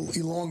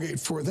elongate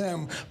for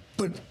them.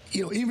 But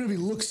even if he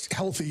looks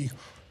healthy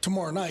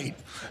tomorrow night,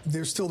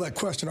 there's still that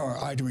question, all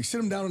right, do we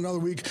sit him down another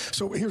week?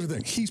 So here's the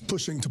thing. He's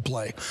pushing to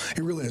play.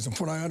 He really is. And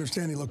from what I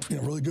understand, he looked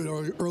really good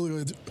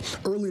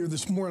earlier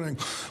this morning.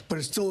 But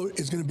it still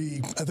is going to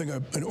be, I think,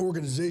 an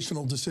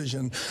organizational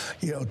decision.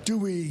 Do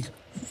we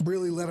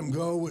really let him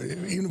go,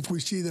 even if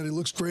we see that he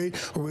looks great,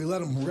 or we let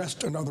him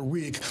rest another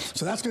week?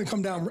 So that's going to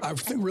come down, I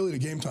think, really to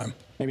game time.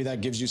 Maybe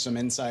that gives you some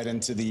insight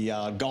into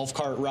the golf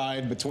cart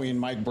ride between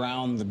Mike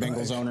Brown, the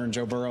Bengals owner, and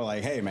Joe Burrow.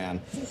 Like, hey, man,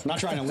 I'm not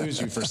trying to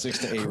lose you for 6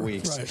 to 8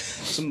 weeks. Right.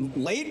 Some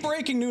late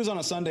breaking news on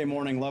a Sunday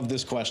morning. Love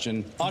this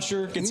question.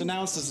 Usher gets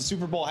announced as the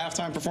Super Bowl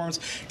halftime performance.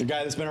 The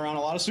guy that's been around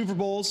a lot of Super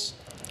Bowls.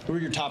 Who are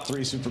your top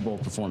 3 Super Bowl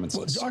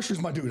performances? Well, Usher's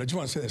my dude. I just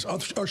want to say this.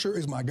 Usher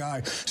is my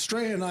guy.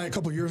 Stray and I, a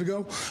couple of years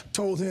ago,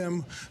 told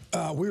him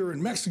we were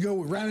in Mexico.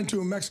 We ran into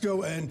him in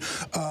Mexico, and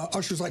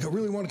Usher's like, I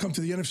really want to come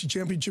to the NFC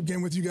Championship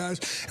game with you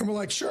guys. And we're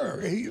like,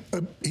 sure.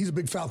 He's a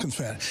big Falcons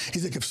fan.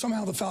 He's like, if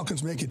somehow the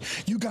Falcons make it,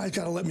 you guys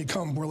got to let me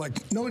come. We're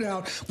like, no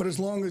doubt, but as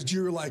long as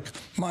you're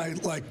my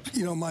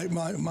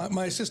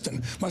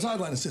assistant, my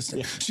sideline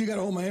assistant. Yeah. So you got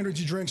to hold my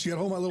energy drinks. You got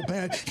to hold my little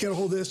pad. You got to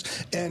hold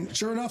this. And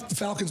sure enough, the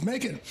Falcons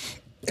make it.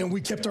 And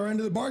we kept our end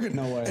of the bargain.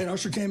 No way. And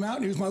Usher came out,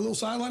 and he was my little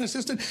sideline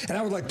assistant. And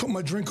I would put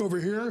my drink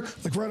over here,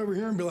 right over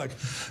here, and be like,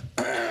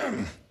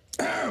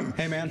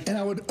 hey, man. And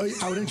I would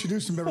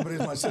introduce him to everybody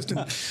as my assistant.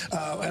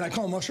 And I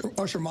call him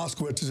Usher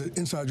Moskowitz. It's an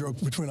inside joke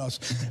between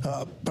us.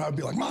 But I'd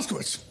be like,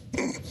 Moskowitz.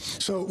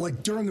 So,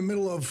 during the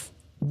middle of,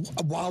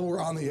 while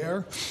we're on the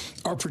air,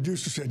 our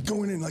producer said,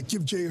 go in and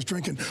give Jay his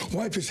drink and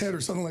wipe his head or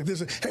something like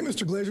this. Hey,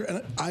 Mr. Glazer.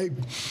 And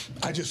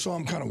I just saw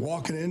him kind of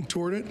walking in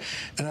toward it.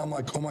 And I'm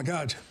like, oh, my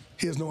God.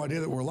 He has no idea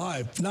that we're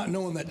live, not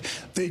knowing that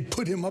they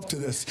put him up to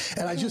this.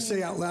 And I just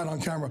say out loud on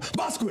camera,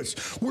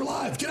 Moskowitz, we're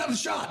live, get out of the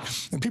shot.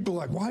 And people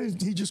are like, why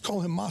did he just call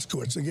him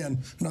Moskowitz? Again,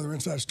 another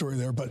inside story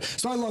there. But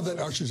so I love that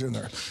Usher's in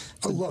there.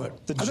 I love it.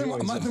 I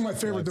think my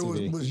favorite though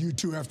was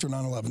U2 after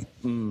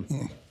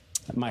 9/11.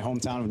 My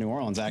hometown of New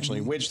Orleans,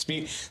 actually. Which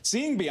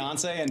seeing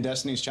Beyonce and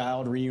Destiny's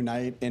Child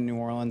reunite in New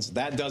Orleans,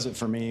 that does it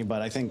for me.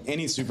 But I think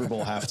any Super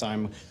Bowl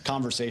halftime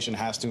conversation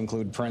has to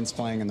include Prince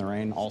playing in the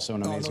rain. Also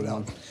an amazing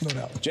one. No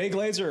doubt. Jay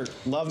Glazer,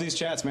 love these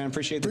chats, man.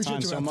 Appreciate the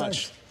time so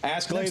much.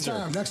 Ask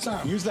Glazer. Next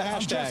time. Use the hashtag.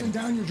 I'm dressing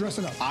down. You're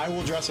dressing up. I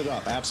will dress it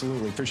up.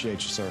 Absolutely.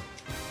 Appreciate you, sir.